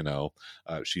much.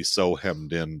 She's so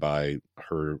hemmed in by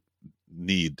her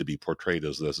need to be portrayed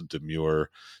as this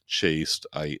demure, chaste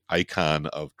icon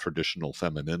of traditional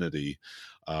femininity.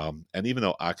 And even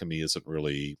though Akemi isn't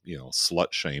really,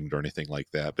 slut shamed or anything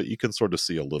like that, but you can sort of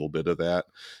see a little bit of that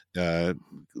uh,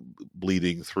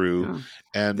 bleeding through, Yeah.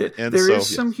 and There so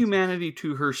is yeah. some humanity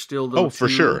to her still, though, Oh, for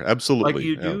too. sure, Like, absolutely.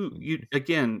 you do,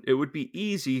 again, it would be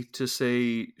easy to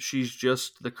say she's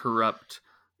just the corrupt,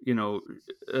 you know,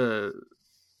 uh,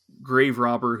 grave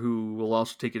robber who will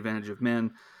also take advantage of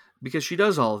men, because she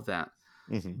does all of that.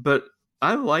 Hmm. But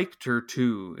I liked her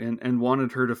too, and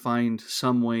wanted her to find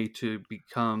some way to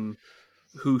become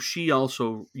who she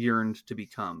also yearned to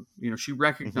become. She Hmm.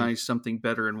 recognized something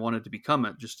better and wanted to become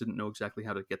it, just didn't know exactly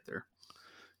how to get there.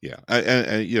 Yeah,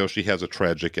 and she has a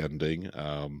tragic ending,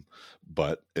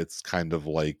 but it's kind of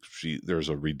like there's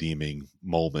a redeeming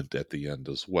moment at the end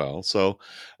as well. So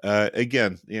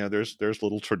again, there's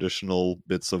little traditional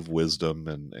bits of wisdom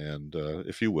and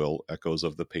if you will, echoes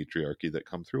of the patriarchy that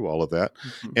come through all of that,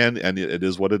 Mhm. and it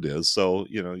is what it is. So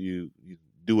you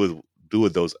do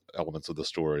with those elements of the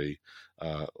story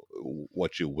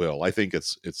what you will. I think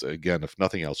it's again, if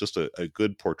nothing else, just a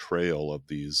good portrayal of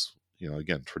these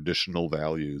again, traditional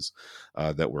values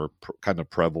that were kind of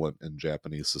prevalent in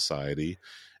Japanese society.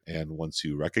 And once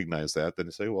you recognize that, then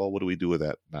you say, well, what do we do with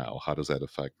that now? How does that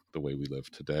affect the way we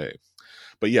live today?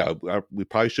 But yeah, we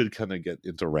probably should kind of get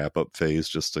into wrap up phase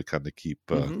just to kind of keep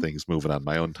Mhm. things moving on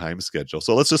my own time schedule.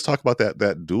 So let's just talk about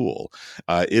that duel.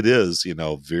 It is,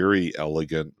 very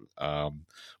elegant,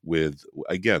 with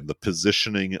again the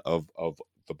positioning of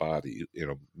the body.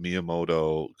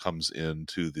 Miyamoto comes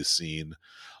into the scene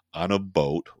on a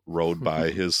boat rowed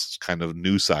by his kind of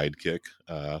new sidekick.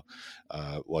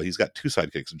 Well, he's got two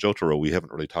sidekicks. Jotaro, we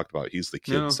haven't really talked about. He's the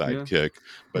kid sidekick,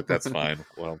 but that's fine.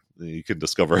 Well, you can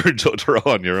discover Jotaro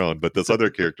on your own. But this other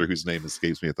character, whose name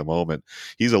escapes me at the moment,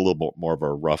 he's a little bit more of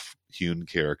a rough-hewn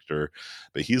character,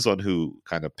 but he's one who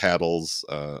kind of paddles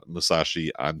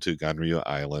Musashi onto Ganryu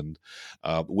Island,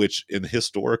 which in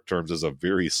historic terms is a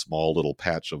very small little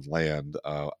patch of land.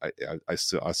 I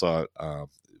saw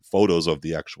photos of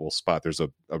the actual spot. There's a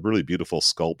really beautiful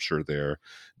sculpture there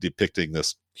depicting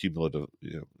this cumulative,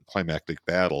 climactic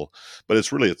battle, but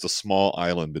it's a small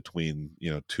island between,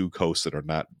 two coasts that are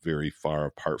not very far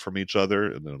apart from each other,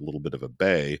 and then a little bit of a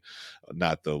bay,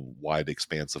 not the wide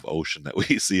expanse of ocean that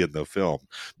we see in the film.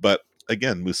 But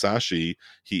again, Musashi,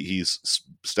 he's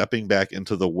stepping back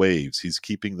into the waves. He's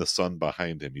keeping the sun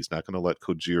behind him. He's not going to let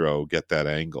Kojiro get that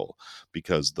angle,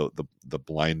 because the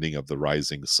blinding of the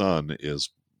rising sun is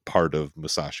part of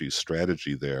Musashi's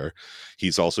strategy there.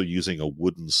 He's also using a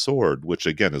wooden sword, which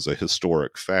again is a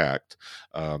historic fact.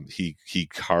 He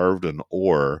carved an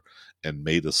oar and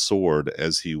made a sword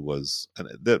as he was, and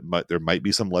there might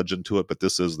be some legend to it, but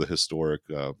this is the historic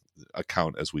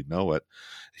account as we know it.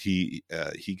 He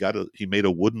made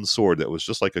a wooden sword that was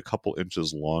just like a couple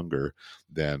inches longer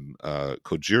than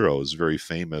Kojiro's very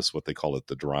famous, what they call it,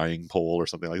 the drying pole or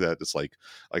something like that. It's like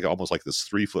almost like this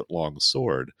 3-foot long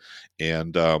sword.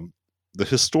 And the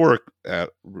historic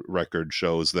record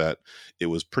shows that it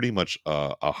was pretty much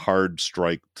a hard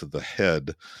strike to the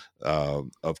head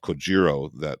of Kojiro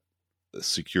that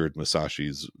secured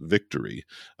Musashi's victory,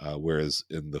 whereas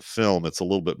in the film it's a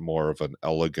little bit more of an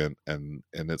elegant, and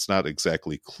it's not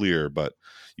exactly clear, but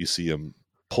you see him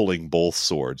pulling both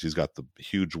swords. He's got the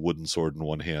huge wooden sword in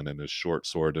one hand and his short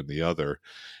sword in the other,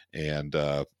 and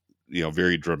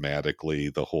very dramatically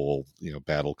the whole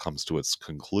battle comes to its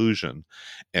conclusion,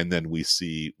 and then we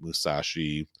see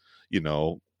Musashi,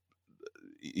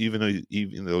 even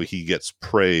though he gets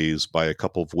praised by a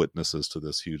couple of witnesses to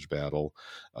this huge battle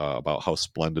about how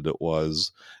splendid it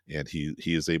was, and he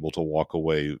is able to walk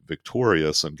away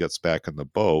victorious and gets back in the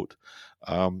boat,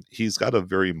 he's got a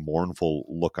very mournful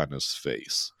look on his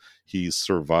face. He's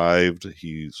survived.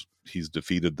 He's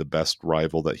defeated the best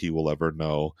rival that he will ever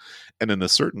know, and in a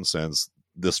certain sense,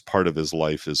 this part of his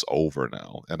life is over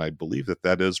now. And I believe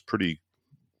that is pretty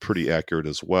accurate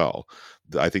as well.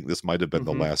 I think this might have been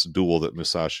the last duel that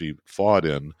Musashi fought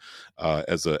in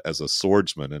as a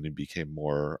swordsman, and he became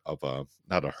more of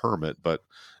not a hermit, but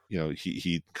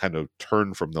he kind of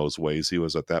turned from those ways. He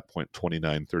was at that point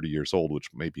 29, 30 years old,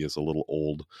 which maybe is a little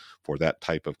old for that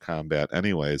type of combat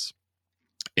anyways,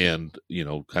 and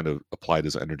kind of applied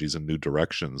his energies in new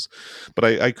directions. But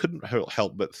I couldn't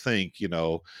help but think,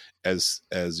 as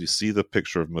you see the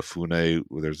picture of Mifune,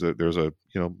 there's a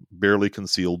barely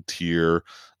concealed tear,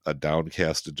 a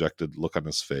downcast, dejected look on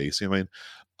his face. I mean,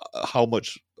 how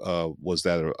much was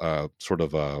that sort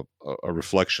of a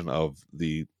reflection of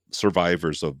the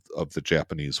survivors of the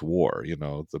Japanese war,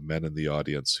 the men in the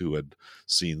audience who had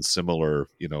seen similar,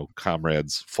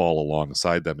 comrades fall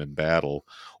alongside them in battle,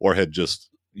 or had just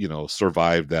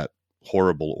survived that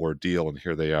horrible ordeal, and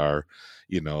here they are,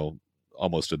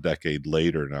 almost a decade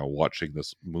later now, watching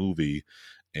this movie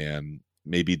and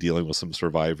maybe dealing with some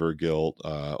survivor guilt,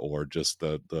 or just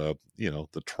the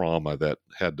trauma that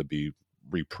had to be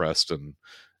repressed and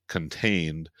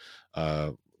contained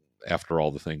after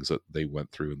all the things that they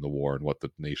went through in the war and what the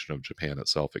nation of Japan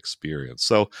itself experienced.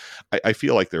 So I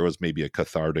feel like there was maybe a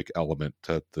cathartic element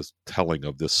to this telling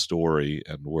of this story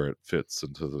and where it fits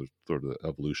into the sort of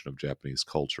evolution of Japanese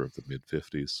culture of the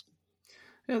mid-50s.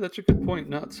 Yeah, that's a good point.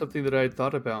 Not something that I had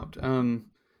thought about.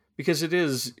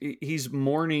 Because he's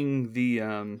mourning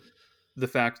the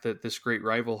fact that this great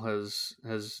rival has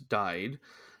died.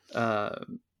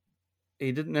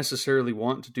 He didn't necessarily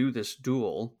want to do this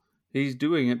duel. He's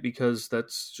doing it because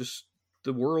that's just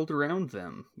the world around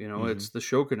them. It's the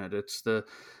shogunate.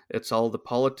 It's all the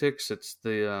politics. It's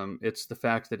the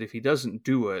fact that if he doesn't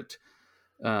do it,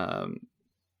 what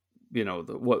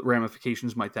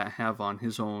ramifications might that have on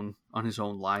his own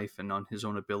life and on his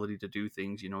own ability to do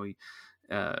things.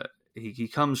 He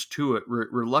comes to it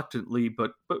reluctantly,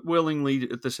 but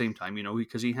willingly at the same time,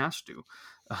 because he has to.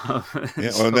 And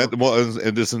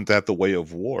isn't that the way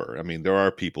of war? I mean, there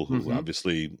are people who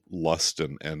obviously lust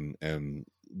and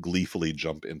gleefully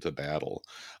jump into battle,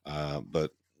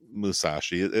 but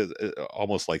Musashi,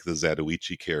 almost like the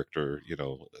Zatoichi character, in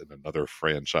another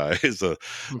franchise, a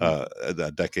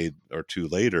decade or two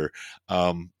later,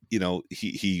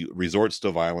 he resorts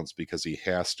to violence because he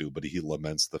has to, but he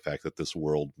laments the fact that this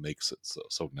world makes it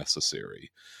so necessary,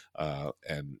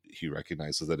 and he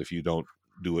recognizes that if you don't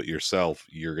do it yourself,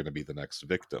 you're going to be the next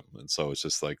victim. And so it's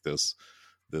just like this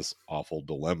awful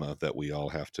dilemma that we all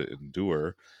have to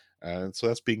endure. And so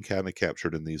that's being kind of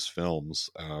captured in these films,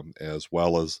 as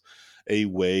well as a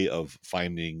way of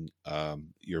finding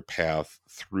your path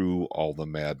through all the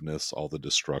madness, all the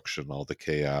destruction, all the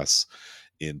chaos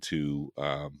into,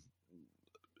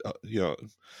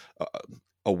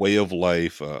 a way of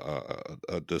life,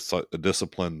 a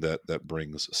discipline that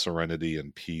brings serenity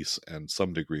and peace and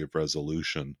some degree of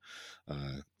resolution,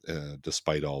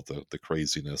 despite all the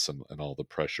craziness and all the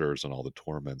pressures and all the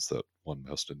torments that one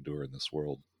must endure in this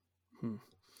world.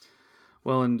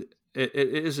 Well, and it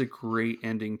is a great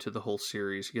ending to the whole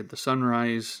series. You get the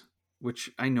sunrise,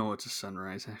 which I know it's a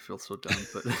sunrise. I feel so dumb,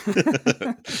 but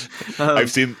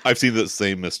I've seen the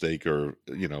same mistake or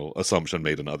assumption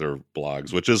made in other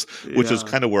blogs, which is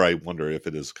kind of where I wonder if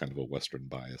it is kind of a Western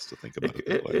bias to think about it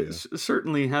that way. It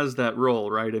certainly has that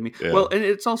role, right? I mean, well, and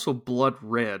it's also blood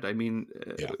red. I mean,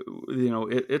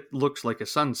 it looks like a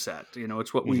sunset.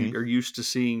 It's what we are used to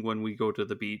seeing when we go to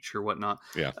the beach or whatnot.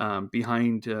 Yeah.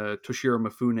 Behind Toshiro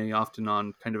Mifune, often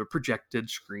on kind of a projected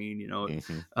screen.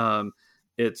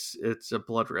 It's a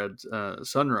blood red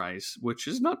sunrise, which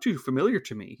is not too familiar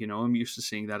to me. I'm used to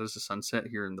seeing that as a sunset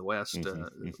here in the West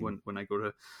when I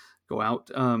go out.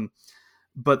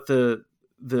 But the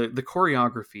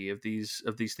choreography of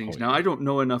these things. Now, I don't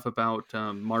know enough about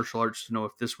martial arts to know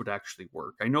if this would actually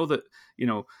work. I know that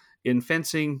in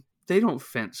fencing, they don't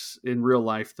fence in real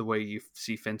life the way you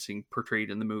see fencing portrayed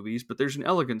in the movies, but there's an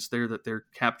elegance there that they're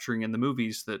capturing in the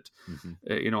movies that,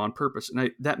 on purpose.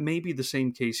 And that may be the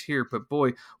same case here, but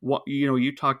boy,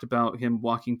 you talked about him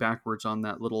walking backwards on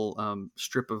that little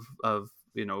strip of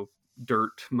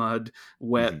dirt, mud,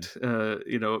 wet,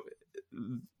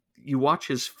 you watch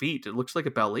his feet. It looks like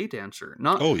a ballet dancer,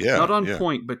 not on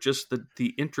point, but just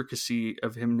the intricacy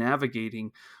of him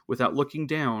navigating without looking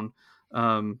down,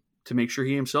 to make sure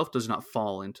he himself does not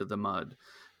fall into the mud.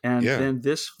 And then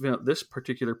this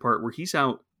particular part where he's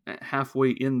out halfway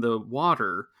in the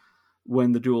water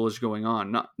when the duel is going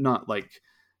on, not like,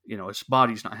 his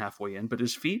body's not halfway in, but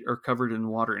his feet are covered in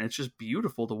water, and it's just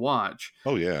beautiful to watch.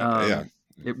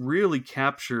 It really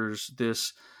captures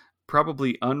this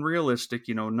probably unrealistic,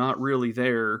 not really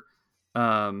there,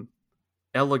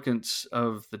 elegance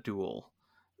of the duel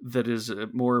that is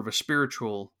more of a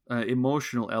spiritual,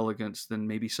 emotional elegance than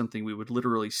maybe something we would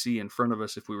literally see in front of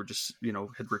us if we were just,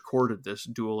 had recorded this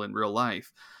duel in real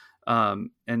life. And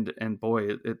boy,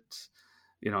 it's,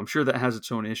 I'm sure that has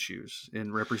its own issues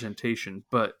in representation,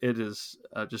 but it is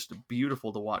just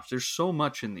beautiful to watch. There's so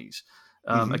much in these.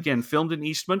 Again, filmed in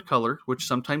Eastman color, which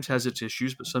sometimes has its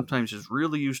issues, but sometimes is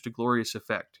really used to glorious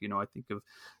effect. I think of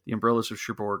The Umbrellas of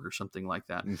Cherbourg or something like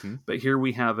that. But here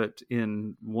we have it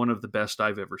in one of the best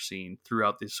I've ever seen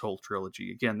throughout this whole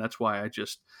trilogy. Again, that's why I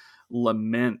just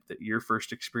lament that your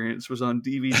first experience was on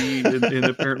DVD and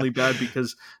apparently bad,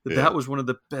 because that was one of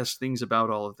the best things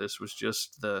about all of this, was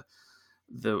just the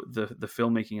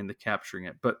filmmaking and the capturing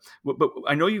it. But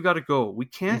I know you got to go. We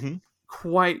can't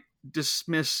quite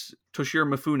dismiss Toshiro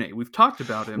Mifune. We've talked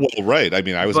about him. Well, right. I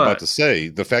mean, I was about to say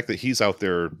the fact that he's out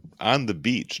there on the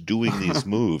beach doing these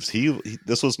moves. He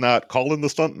this was not calling the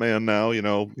stuntman now.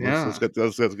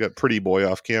 Let's get pretty boy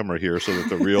off camera here so that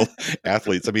the real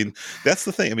athletes. I mean, that's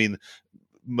the thing. I mean,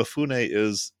 Mifune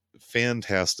is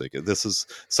fantastic. This is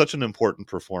such an important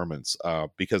performance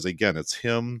because again, it's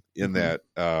him in that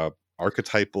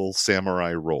archetypal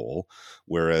samurai role,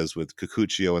 whereas with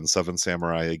Kikuchiyo and Seven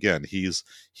Samurai, again, he's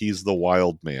the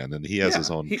wild man, and he has his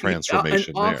own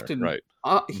transformation often, there,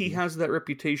 right? He has that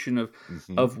reputation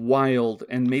of wild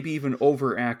and maybe even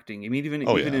overacting. I mean, even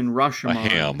in Rashomon, a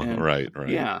ham, right?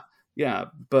 Yeah,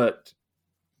 but.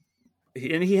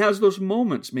 And he has those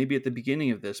moments maybe at the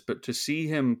beginning of this, but to see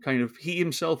him he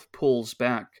himself pulls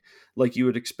back like you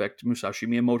would expect Musashi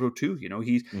Miyamoto to,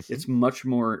 it's much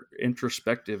more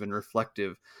introspective and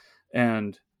reflective.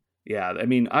 And I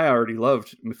mean, I already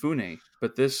loved Mifune,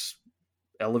 but this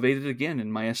elevated again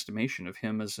in my estimation of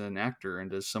him as an actor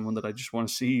and as someone that I just want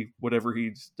to see whatever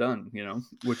he's done,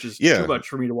 which is too much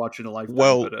for me to watch in a lifetime.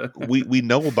 Well, we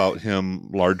know about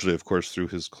him largely, of course, through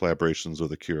his collaborations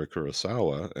with Akira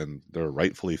Kurosawa, and they're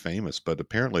rightfully famous, but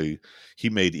apparently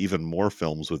he made even more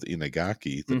films with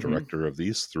Inagaki, the director of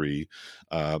these three,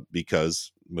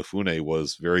 because Mifune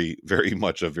was very, very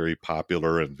much a very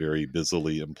popular and very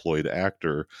busily employed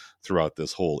actor throughout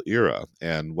this whole era.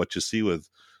 And what you see with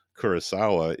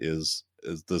Kurosawa is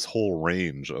is this whole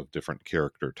range of different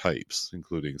character types,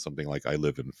 including something like I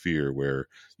Live in Fear, where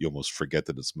you almost forget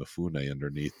that it's Mifune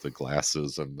underneath the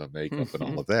glasses and the makeup and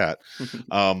all of that.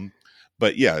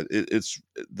 But yeah,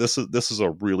 this is a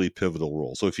really pivotal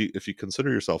role. So if you consider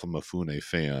yourself a Mifune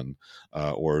fan,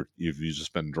 or you've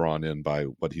just been drawn in by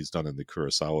what he's done in the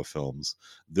Kurosawa films,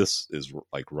 this is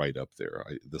like right up there.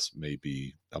 This may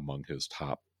be among his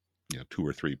top 2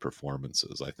 or 3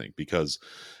 performances, I think, because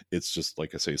it's just,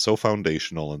 like I say, so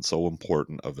foundational and so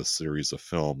important of a series of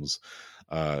films,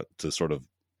 to sort of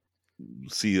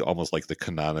see almost like the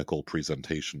canonical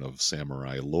presentation of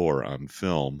samurai lore on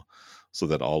film, so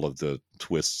that all of the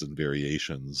twists and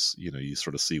variations, you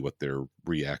sort of see what they're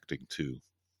reacting to.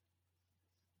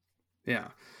 Yeah.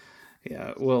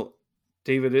 Well,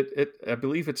 David, I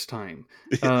believe it's time.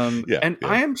 Yeah.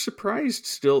 I am surprised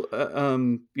still.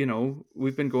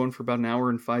 We've been going for about an hour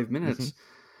and 5 minutes.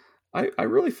 I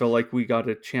really feel like we got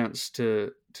a chance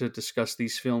to discuss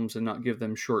these films and not give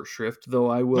them short shrift, though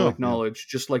I will acknowledge,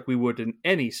 just like we would in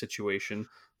any situation,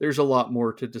 there's a lot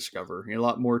more to discover, a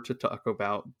lot more to talk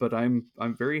about, but I'm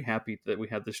very happy that we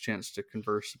had this chance to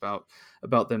converse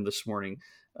about them this morning.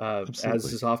 As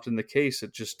is often the case,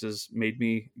 it just has made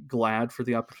me glad for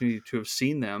the opportunity to have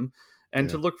seen them and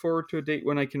to look forward to a date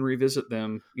when I can revisit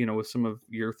them, with some of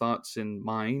your thoughts in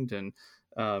mind, and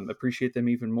appreciate them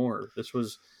even more. This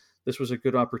was a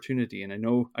good opportunity, and I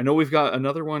know we've got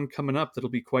another one coming up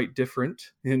that'll be quite different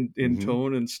in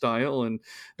tone and style, and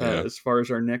as far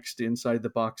as our next Inside the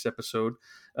Box episode.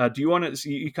 Do you want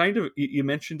to? You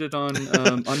mentioned it on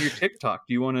your TikTok.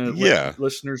 Do you want to let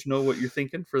listeners know what you're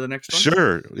thinking for the next one?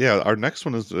 Sure. Yeah, our next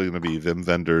one is going to be Wim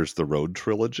Wenders' The Road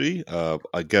Trilogy.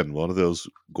 Again, one of those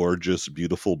gorgeous,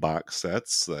 beautiful box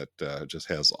sets that just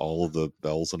has all of the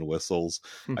bells and whistles.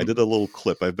 I did a little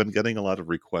clip. I've been getting a lot of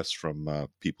requests from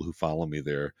people who follow me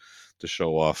there to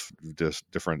show off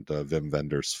different Wim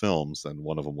Wenders films, and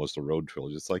one of them was The Road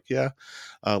Trilogy. It's like,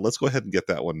 let's go ahead and get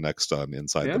that one next on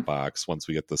Inside the Box once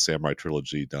we get the Samurai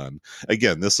Trilogy done.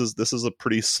 Again, this is a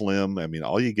pretty slim. I mean,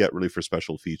 all you get really for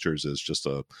special features is just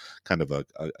a kind of a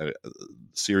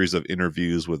series of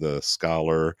interviews with a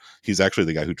scholar. He's actually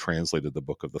the guy who translated the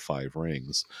Book of the Five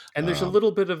Rings. And there's a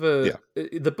little bit of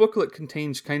the booklet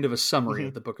contains kind of a summary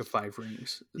of the Book of Five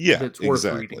Rings. That's worth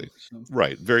reading. So.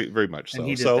 Right. Very, very much so. And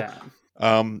he did that.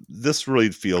 This really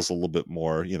feels a little bit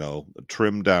more,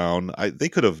 trimmed down. They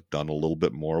could have done a little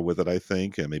bit more with it, I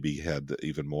think, and maybe had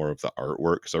even more of the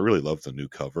artwork, because I really love the new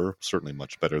cover. Certainly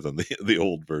much better than the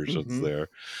old versions there.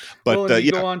 But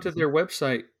you go onto their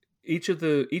website, each of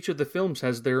the films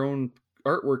has their own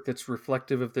artwork that's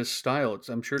reflective of this style.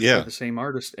 I'm sure it's by the same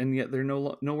artist, and yet they're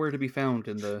nowhere to be found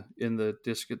in the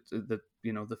disc,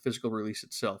 the physical release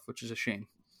itself, which is a shame.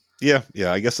 Yeah.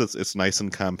 I guess it's nice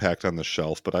and compact on the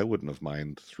shelf, but I wouldn't have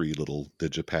minded 3 little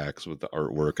digipacks with the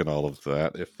artwork and all of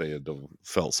that if they had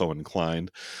felt so inclined.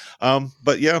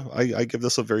 But yeah, I give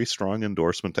this a very strong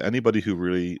endorsement to anybody who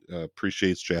really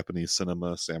appreciates Japanese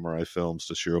cinema, samurai films,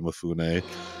 Toshiro Mifune.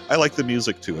 I like the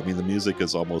music too. I mean, the music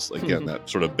is almost, again, that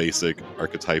sort of basic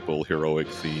archetypal heroic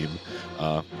theme.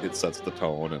 It sets the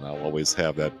tone, and I'll always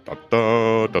have that da,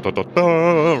 da, da, da,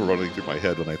 da, running through my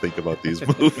head when I think about these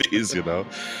movies,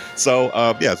 So,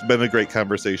 it's been a great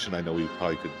conversation. I know we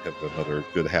probably could have another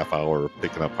good half hour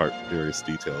picking apart various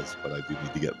details, but I do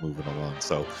need to get moving along.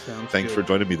 So, thanks for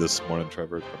joining me this morning,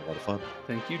 Trevor. It's been a lot of fun.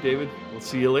 Thank you, David. We'll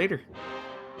see you later.